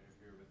didn't want to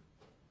interfere with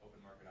open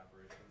market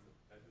operations that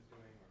the Fed was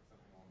doing, or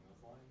something along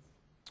those lines?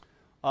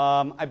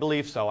 I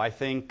believe so. I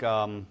think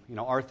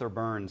Arthur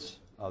Burns,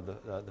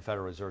 the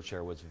Federal Reserve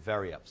Chair, was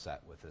very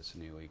upset with this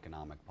new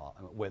economic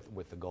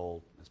with the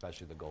gold,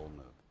 especially the gold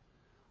move.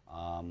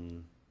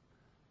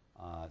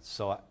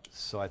 So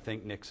I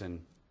think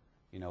Nixon,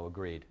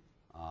 agreed.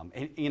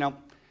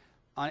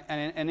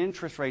 And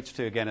interest rates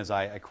too. Again, as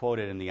I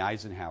quoted in the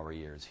Eisenhower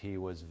years, he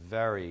was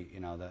very,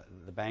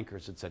 the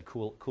bankers had said,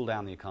 cool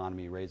down the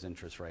economy, raise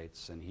interest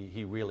rates, and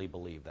he really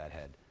believed that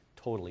had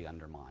totally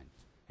undermined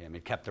him.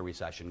 It kept the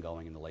recession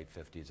going in the late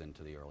 50s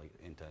into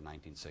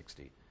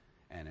 1960,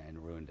 and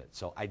ruined it.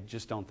 So I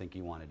just don't think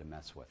he wanted to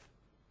mess with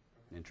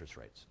interest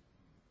rates.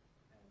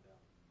 And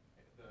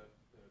the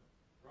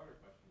broader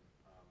question,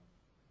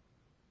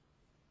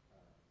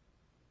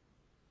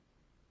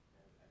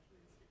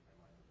 actually escaped my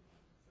mind at the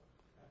moment, so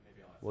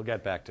maybe I'll ask. We'll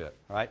get back to it.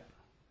 All right?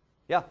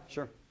 Yeah,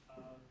 sure. I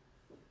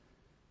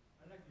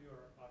like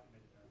your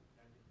argument that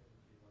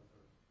 1970 was a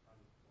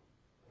turning point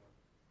for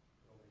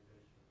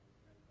globalization and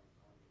American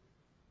economy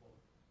both.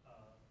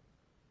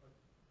 But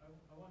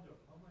I wonder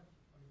how much,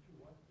 to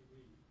what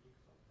degree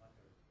Nixon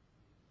mattered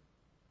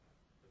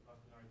the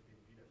personality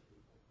and leadership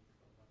of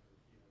Nixon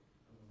mattered here.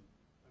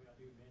 As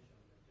you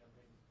mentioned, the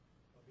Japanese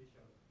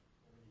officials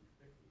already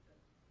expected that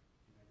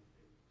the United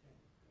States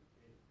change the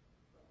trade as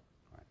well.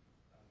 Right.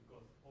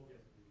 Because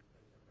obviously the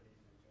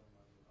Japanese and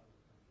German and other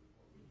countries were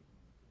winning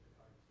in the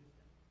current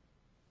system.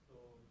 So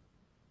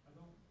I'm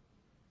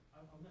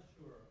not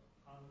sure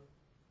how,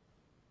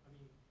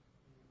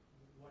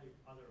 what if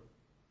other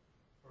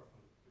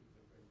persons took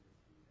the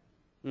presidency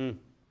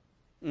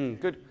and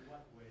Good. in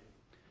what way?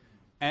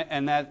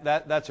 And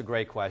that's a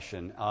great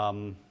question.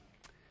 And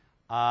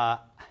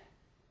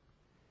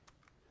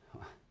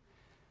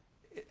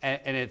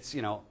it's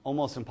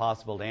almost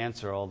impossible to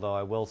answer. Although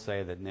I will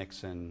say that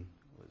Nixon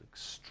was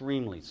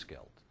extremely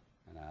skilled,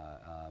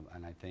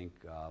 and I think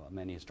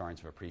many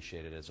historians have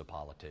appreciated as a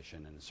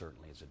politician and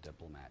certainly as a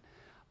diplomat.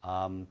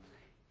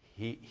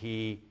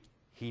 He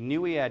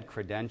knew he had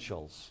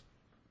credentials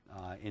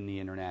in the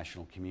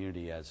international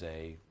community as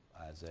a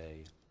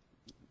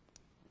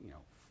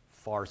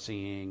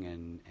far-seeing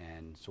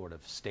and sort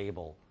of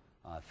stable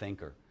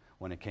thinker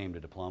when it came to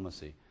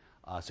diplomacy.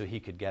 So he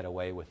could get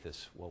away with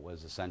this, what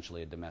was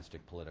essentially a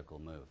domestic political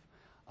move.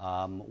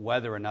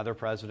 Whether another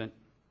president,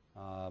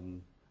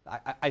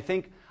 I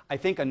think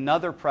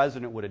another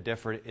president would have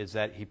differed is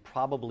that he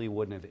probably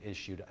wouldn't have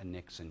issued a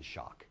Nixon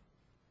shock.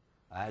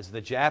 As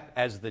the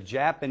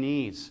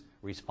Japanese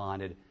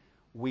responded,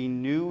 we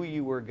knew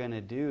you were going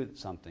to do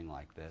something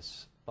like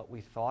this, but we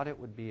thought it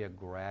would be a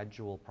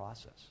gradual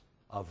process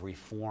of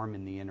reform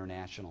in the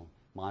international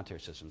monetary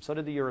system. So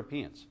did the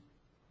Europeans.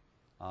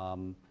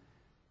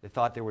 They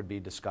thought there would be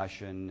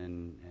discussion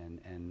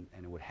and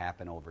it would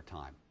happen over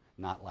time,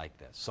 not like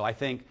this. So I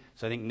think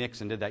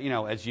Nixon did that.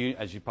 As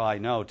you probably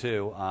know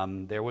too,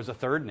 there was a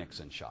third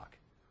Nixon shock.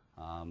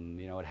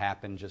 It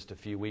happened just a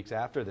few weeks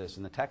after this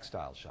in the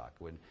textile shock,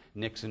 when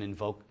Nixon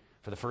invoked,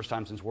 for the first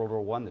time since World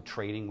War I, the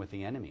Trading with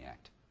the Enemy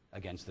Act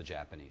against the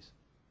Japanese.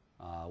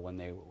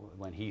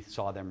 When he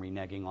saw them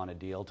reneging on a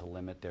deal to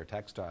limit their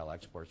textile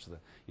exports to the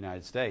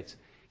United States,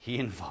 he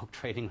invoked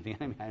Trading with the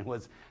Enemy Act. And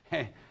was,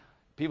 hey,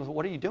 people said,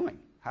 what are you doing?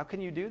 How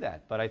can you do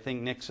that? But I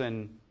think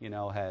Nixon,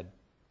 had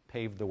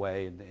paved the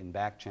way in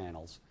back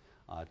channels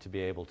to be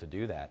able to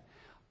do that.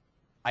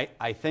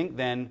 I think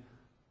then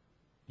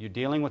you're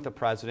dealing with a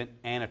president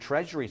and a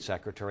Treasury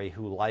Secretary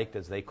who liked,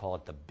 as they call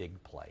it, the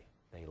big play.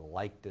 They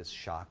liked this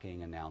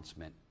shocking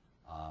announcement.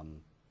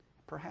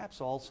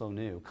 Perhaps also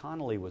knew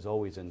Connolly was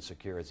always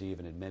insecure, as he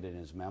even admitted in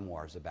his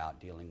memoirs,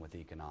 about dealing with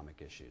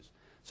economic issues.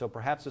 So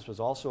perhaps this was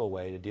also a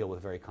way to deal with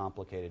very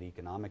complicated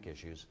economic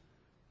issues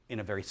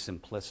in a very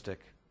simplistic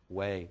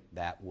way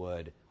that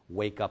would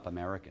wake up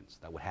Americans,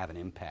 that would have an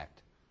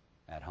impact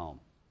at home.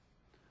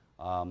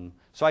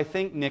 So I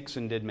think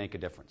Nixon did make a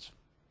difference.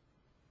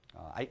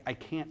 I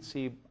can't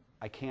see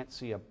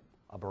a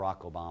Barack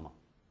Obama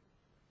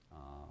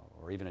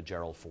or even a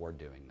Gerald Ford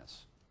doing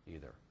this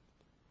either.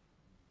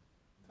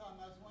 Tom,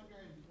 I was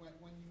wondering,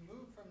 when you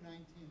moved from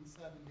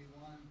 1971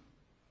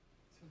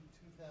 to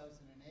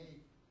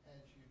 2008,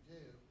 as you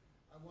do,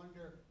 I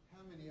wonder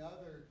how many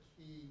other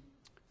key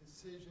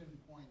decision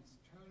points,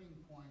 turning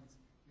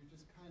points, you're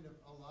just kind of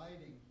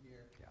alighting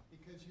here. Yeah.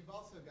 Because you've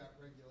also got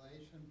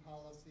regulation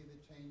policy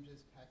that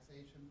changes,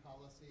 taxation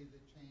policy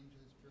that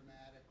changes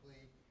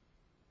dramatically.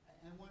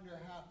 I wonder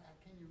how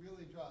can you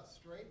really draw a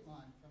straight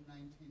line from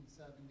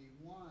 1971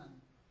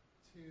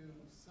 to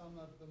some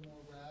of the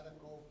more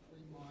radical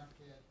free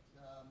market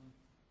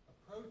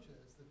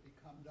approaches that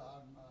become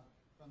dogma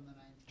from the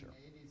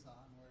 1980s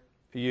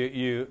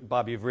onward?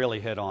 Bob, you've really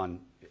hit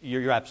on.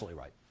 You're absolutely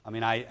right. I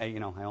mean, I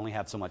only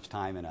have so much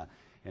time in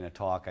a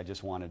talk. I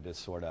just wanted to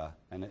sort of,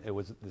 and it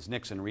was this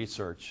Nixon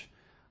research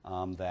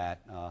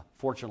that,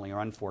 fortunately or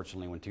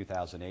unfortunately, when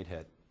 2008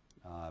 hit,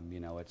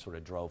 it sort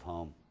of drove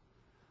home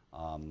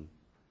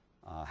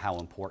how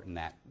important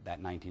that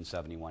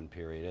 1971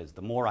 period is.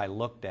 The more I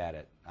looked at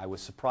it, I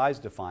was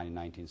surprised to find in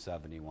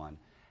 1971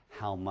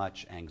 how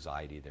much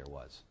anxiety there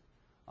was.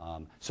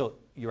 So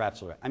you're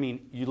absolutely right. I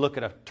mean, you look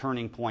at a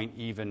turning point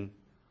even,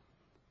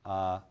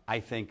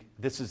 I think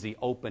this is the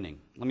opening.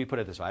 Let me put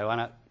it this way. I want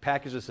to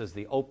package this as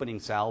the opening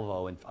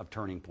salvo of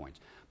turning points.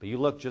 But you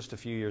look just a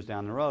few years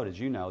down the road, as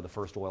you know, the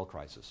first oil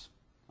crisis.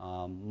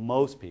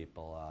 Most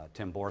people,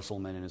 Tim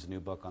Borselman in his new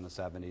book on the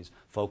 70s,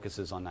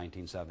 focuses on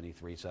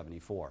 1973,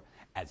 74,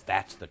 as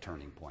that's the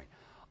turning point.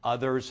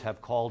 Others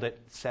have called it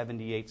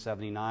 78,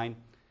 79,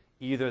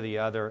 either the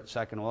other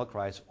second oil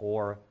crisis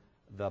or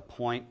the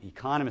point,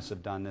 economists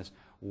have done this,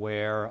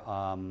 where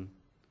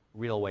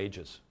real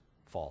wages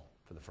fall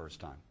for the first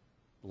time,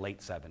 late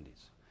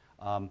 70s.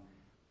 I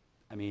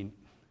mean,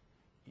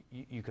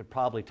 you could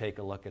probably take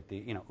a look at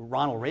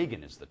Ronald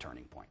Reagan is the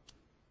turning point.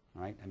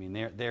 Right? I mean,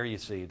 there you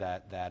see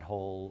that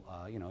whole,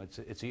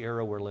 it's the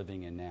era we're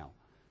living in now,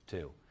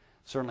 too.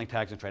 Certainly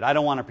tax and trade. I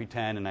don't want to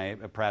pretend, and I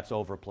perhaps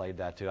overplayed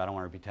that too, I don't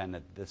want to pretend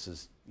that this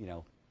is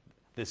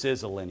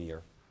a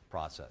linear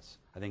process.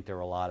 I think there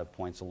are a lot of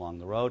points along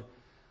the road.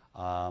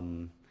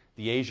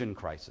 The Asian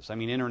crisis. I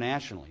mean,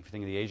 internationally, if you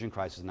think of the Asian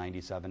crisis,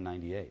 97,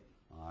 98.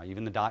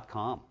 Even the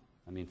dot-com.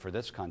 I mean, for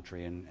this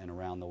country and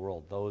around the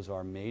world, those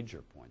are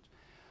major points.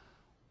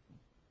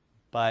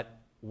 But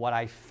what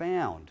I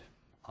found,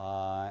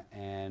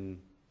 and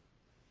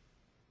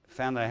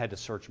found that I had to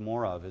search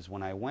more of, is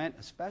when I went,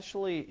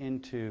 especially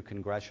into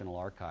congressional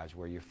archives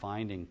where you're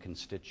finding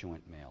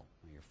constituent mail.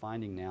 You're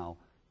finding now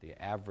the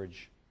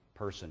average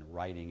person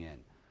writing in.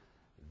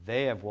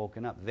 They have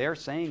woken up. They're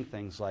saying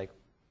things like,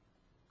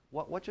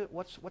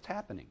 what's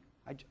happening?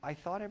 I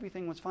thought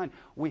everything was fine.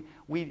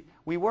 We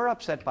were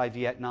upset by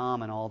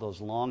Vietnam and all those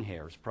long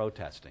hairs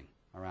protesting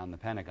around the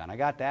Pentagon. I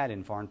got that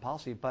in foreign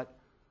policy, but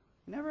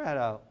never had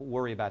to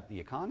worry about the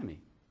economy.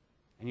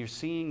 And you're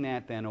seeing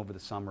that then over the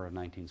summer of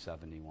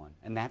 1971.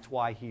 And that's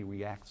why he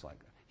reacts like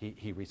that.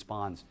 He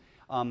responds.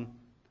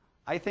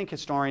 I think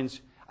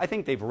historians, I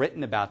think they've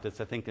written about this.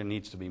 I think there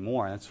needs to be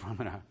more. That's what I'm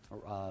going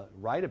to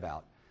write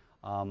about.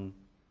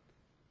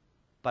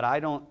 But I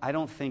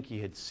don't think he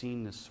had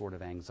seen this sort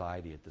of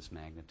anxiety at this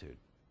magnitude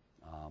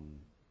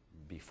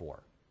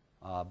before.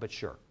 But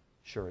sure,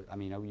 sure. I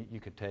mean, you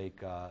could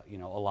take a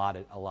lot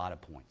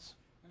of points.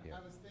 And Yeah.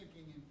 I was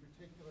thinking in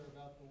particular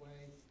about the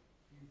way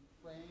you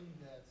frame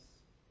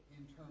this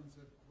in terms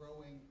of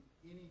growing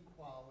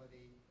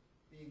inequality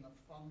being a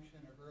function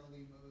of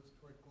early moves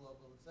toward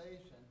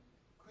globalization.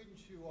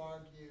 Couldn't you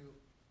argue,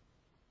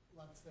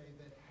 let's say,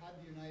 that had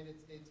the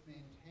United States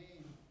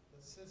maintained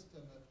the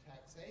system of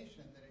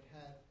taxation that it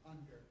had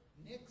under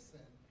Nixon,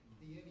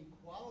 the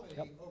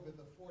inequality over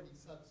the 40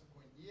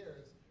 subsequent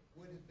years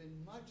would have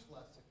been much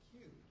less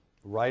acute?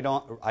 Right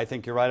on. I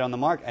think you're right on the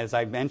mark. As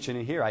I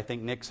mentioned here, I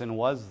think Nixon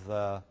was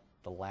the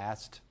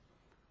last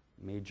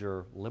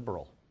major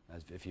liberal,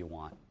 if you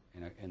want,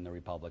 in the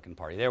Republican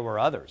Party. There were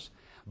others,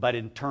 but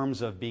in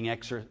terms of being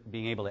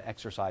able to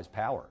exercise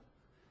power,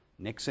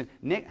 Nixon.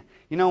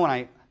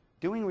 When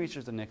doing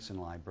research at the Nixon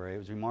Library, it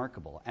was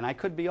remarkable, and I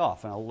could be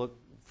off, and I'll look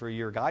for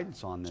your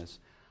guidance on this.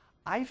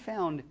 I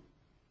found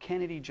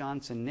Kennedy,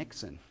 Johnson,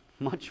 Nixon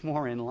much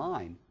more in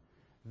line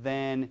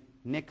than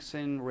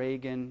Nixon,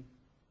 Reagan,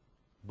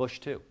 Bush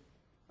too,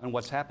 and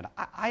what's happened.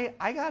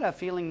 I got a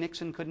feeling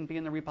Nixon couldn't be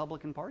in the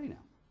Republican Party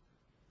now.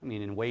 I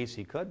mean, in ways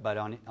he could, but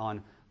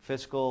on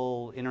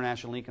fiscal,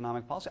 international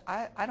economic policy,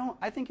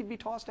 I think he'd be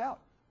tossed out.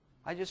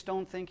 I just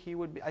don't think he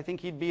would be. I think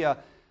he'd be a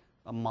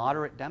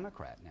moderate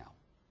Democrat now.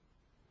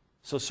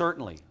 So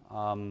certainly,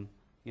 times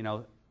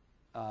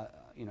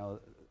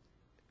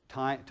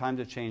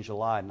have changed a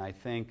lot, and I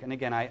think, and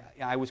again,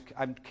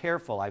 I'm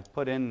careful. I've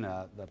put in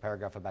the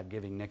paragraph about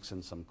giving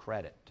Nixon some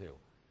credit too,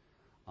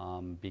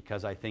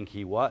 because I think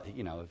he was,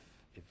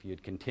 if he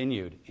had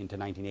continued into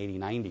 1980s,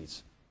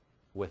 90s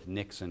with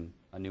Nixon,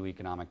 a new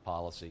economic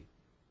policy,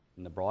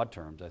 in the broad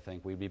terms, I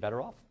think we'd be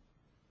better off.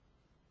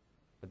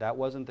 But that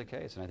wasn't the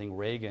case, and I think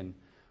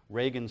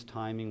Reagan's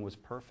timing was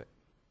perfect.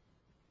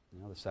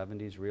 The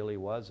 70s really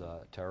was a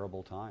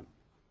terrible time,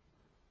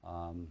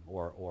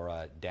 or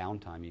a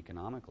downtime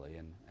economically,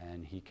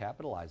 and he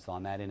capitalized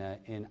on that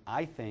in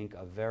I think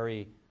a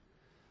very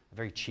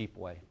cheap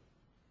way.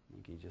 I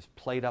think he just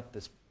played up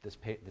this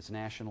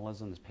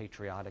nationalism, this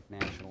patriotic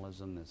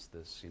nationalism,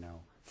 this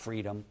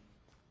freedom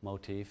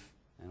motif,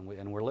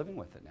 and we're living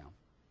with it now.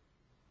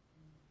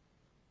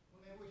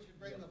 Well, maybe we should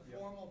bring the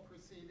formal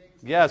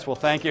proceedings. Yes. Well,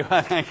 thank you.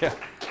 Thank you.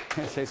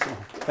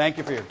 Thank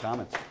you for your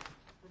comments.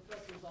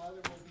 Professor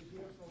Zeiler will be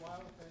here for a while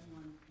if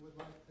anyone would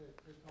like to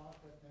talk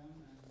with him,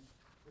 and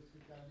this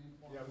we've got an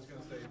informal. Yeah, I was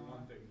going to say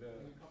one thing.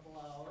 In a couple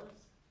hours,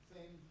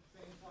 same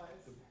place.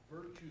 The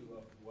virtue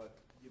of what,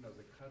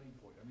 the cutting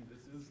point, I mean,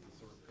 this is the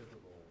sort of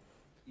pivotal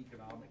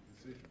economic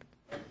decision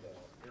of the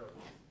era,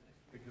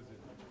 because it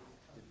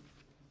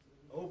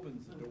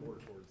opens the door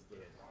towards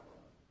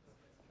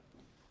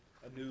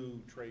a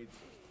new trade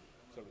system,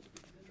 so to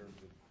speak, in terms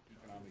of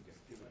economic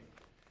activity.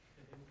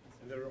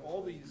 And there are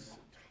all these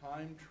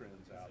time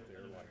trends out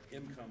there, like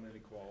income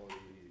inequality,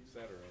 et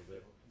cetera,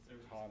 that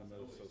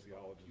economists,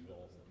 sociologists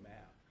all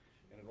map.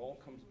 And it all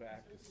comes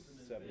back to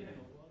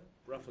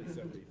roughly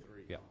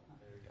 73. Yeah.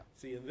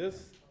 See, in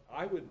this,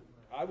 I would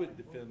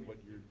defend what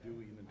you're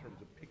doing in terms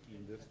of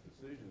picking this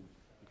decision,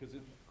 because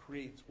it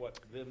creates what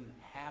then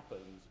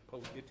happens.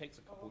 It takes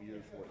a couple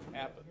years for it to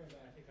happen.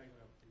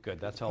 Good.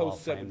 That's how I'll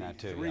frame that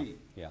too.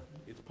 Yeah.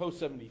 It's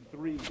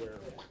post-73 where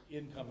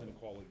income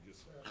inequality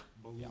just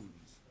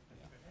balloons.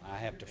 I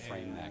have to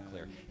frame that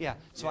clear. Yeah.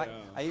 So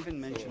I even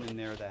mentioned in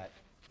there that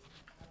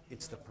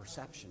it's the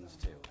perceptions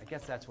too. I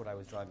guess that's what I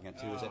was driving at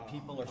too, is that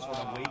people are sort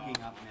of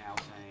waking up now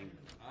saying,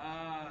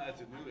 that's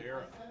a new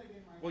era.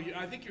 Well,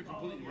 I think you're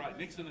completely right.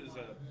 Nixon is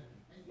a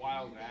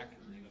wild actor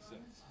in a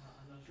sense.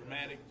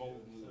 Dramatic,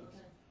 bold moves.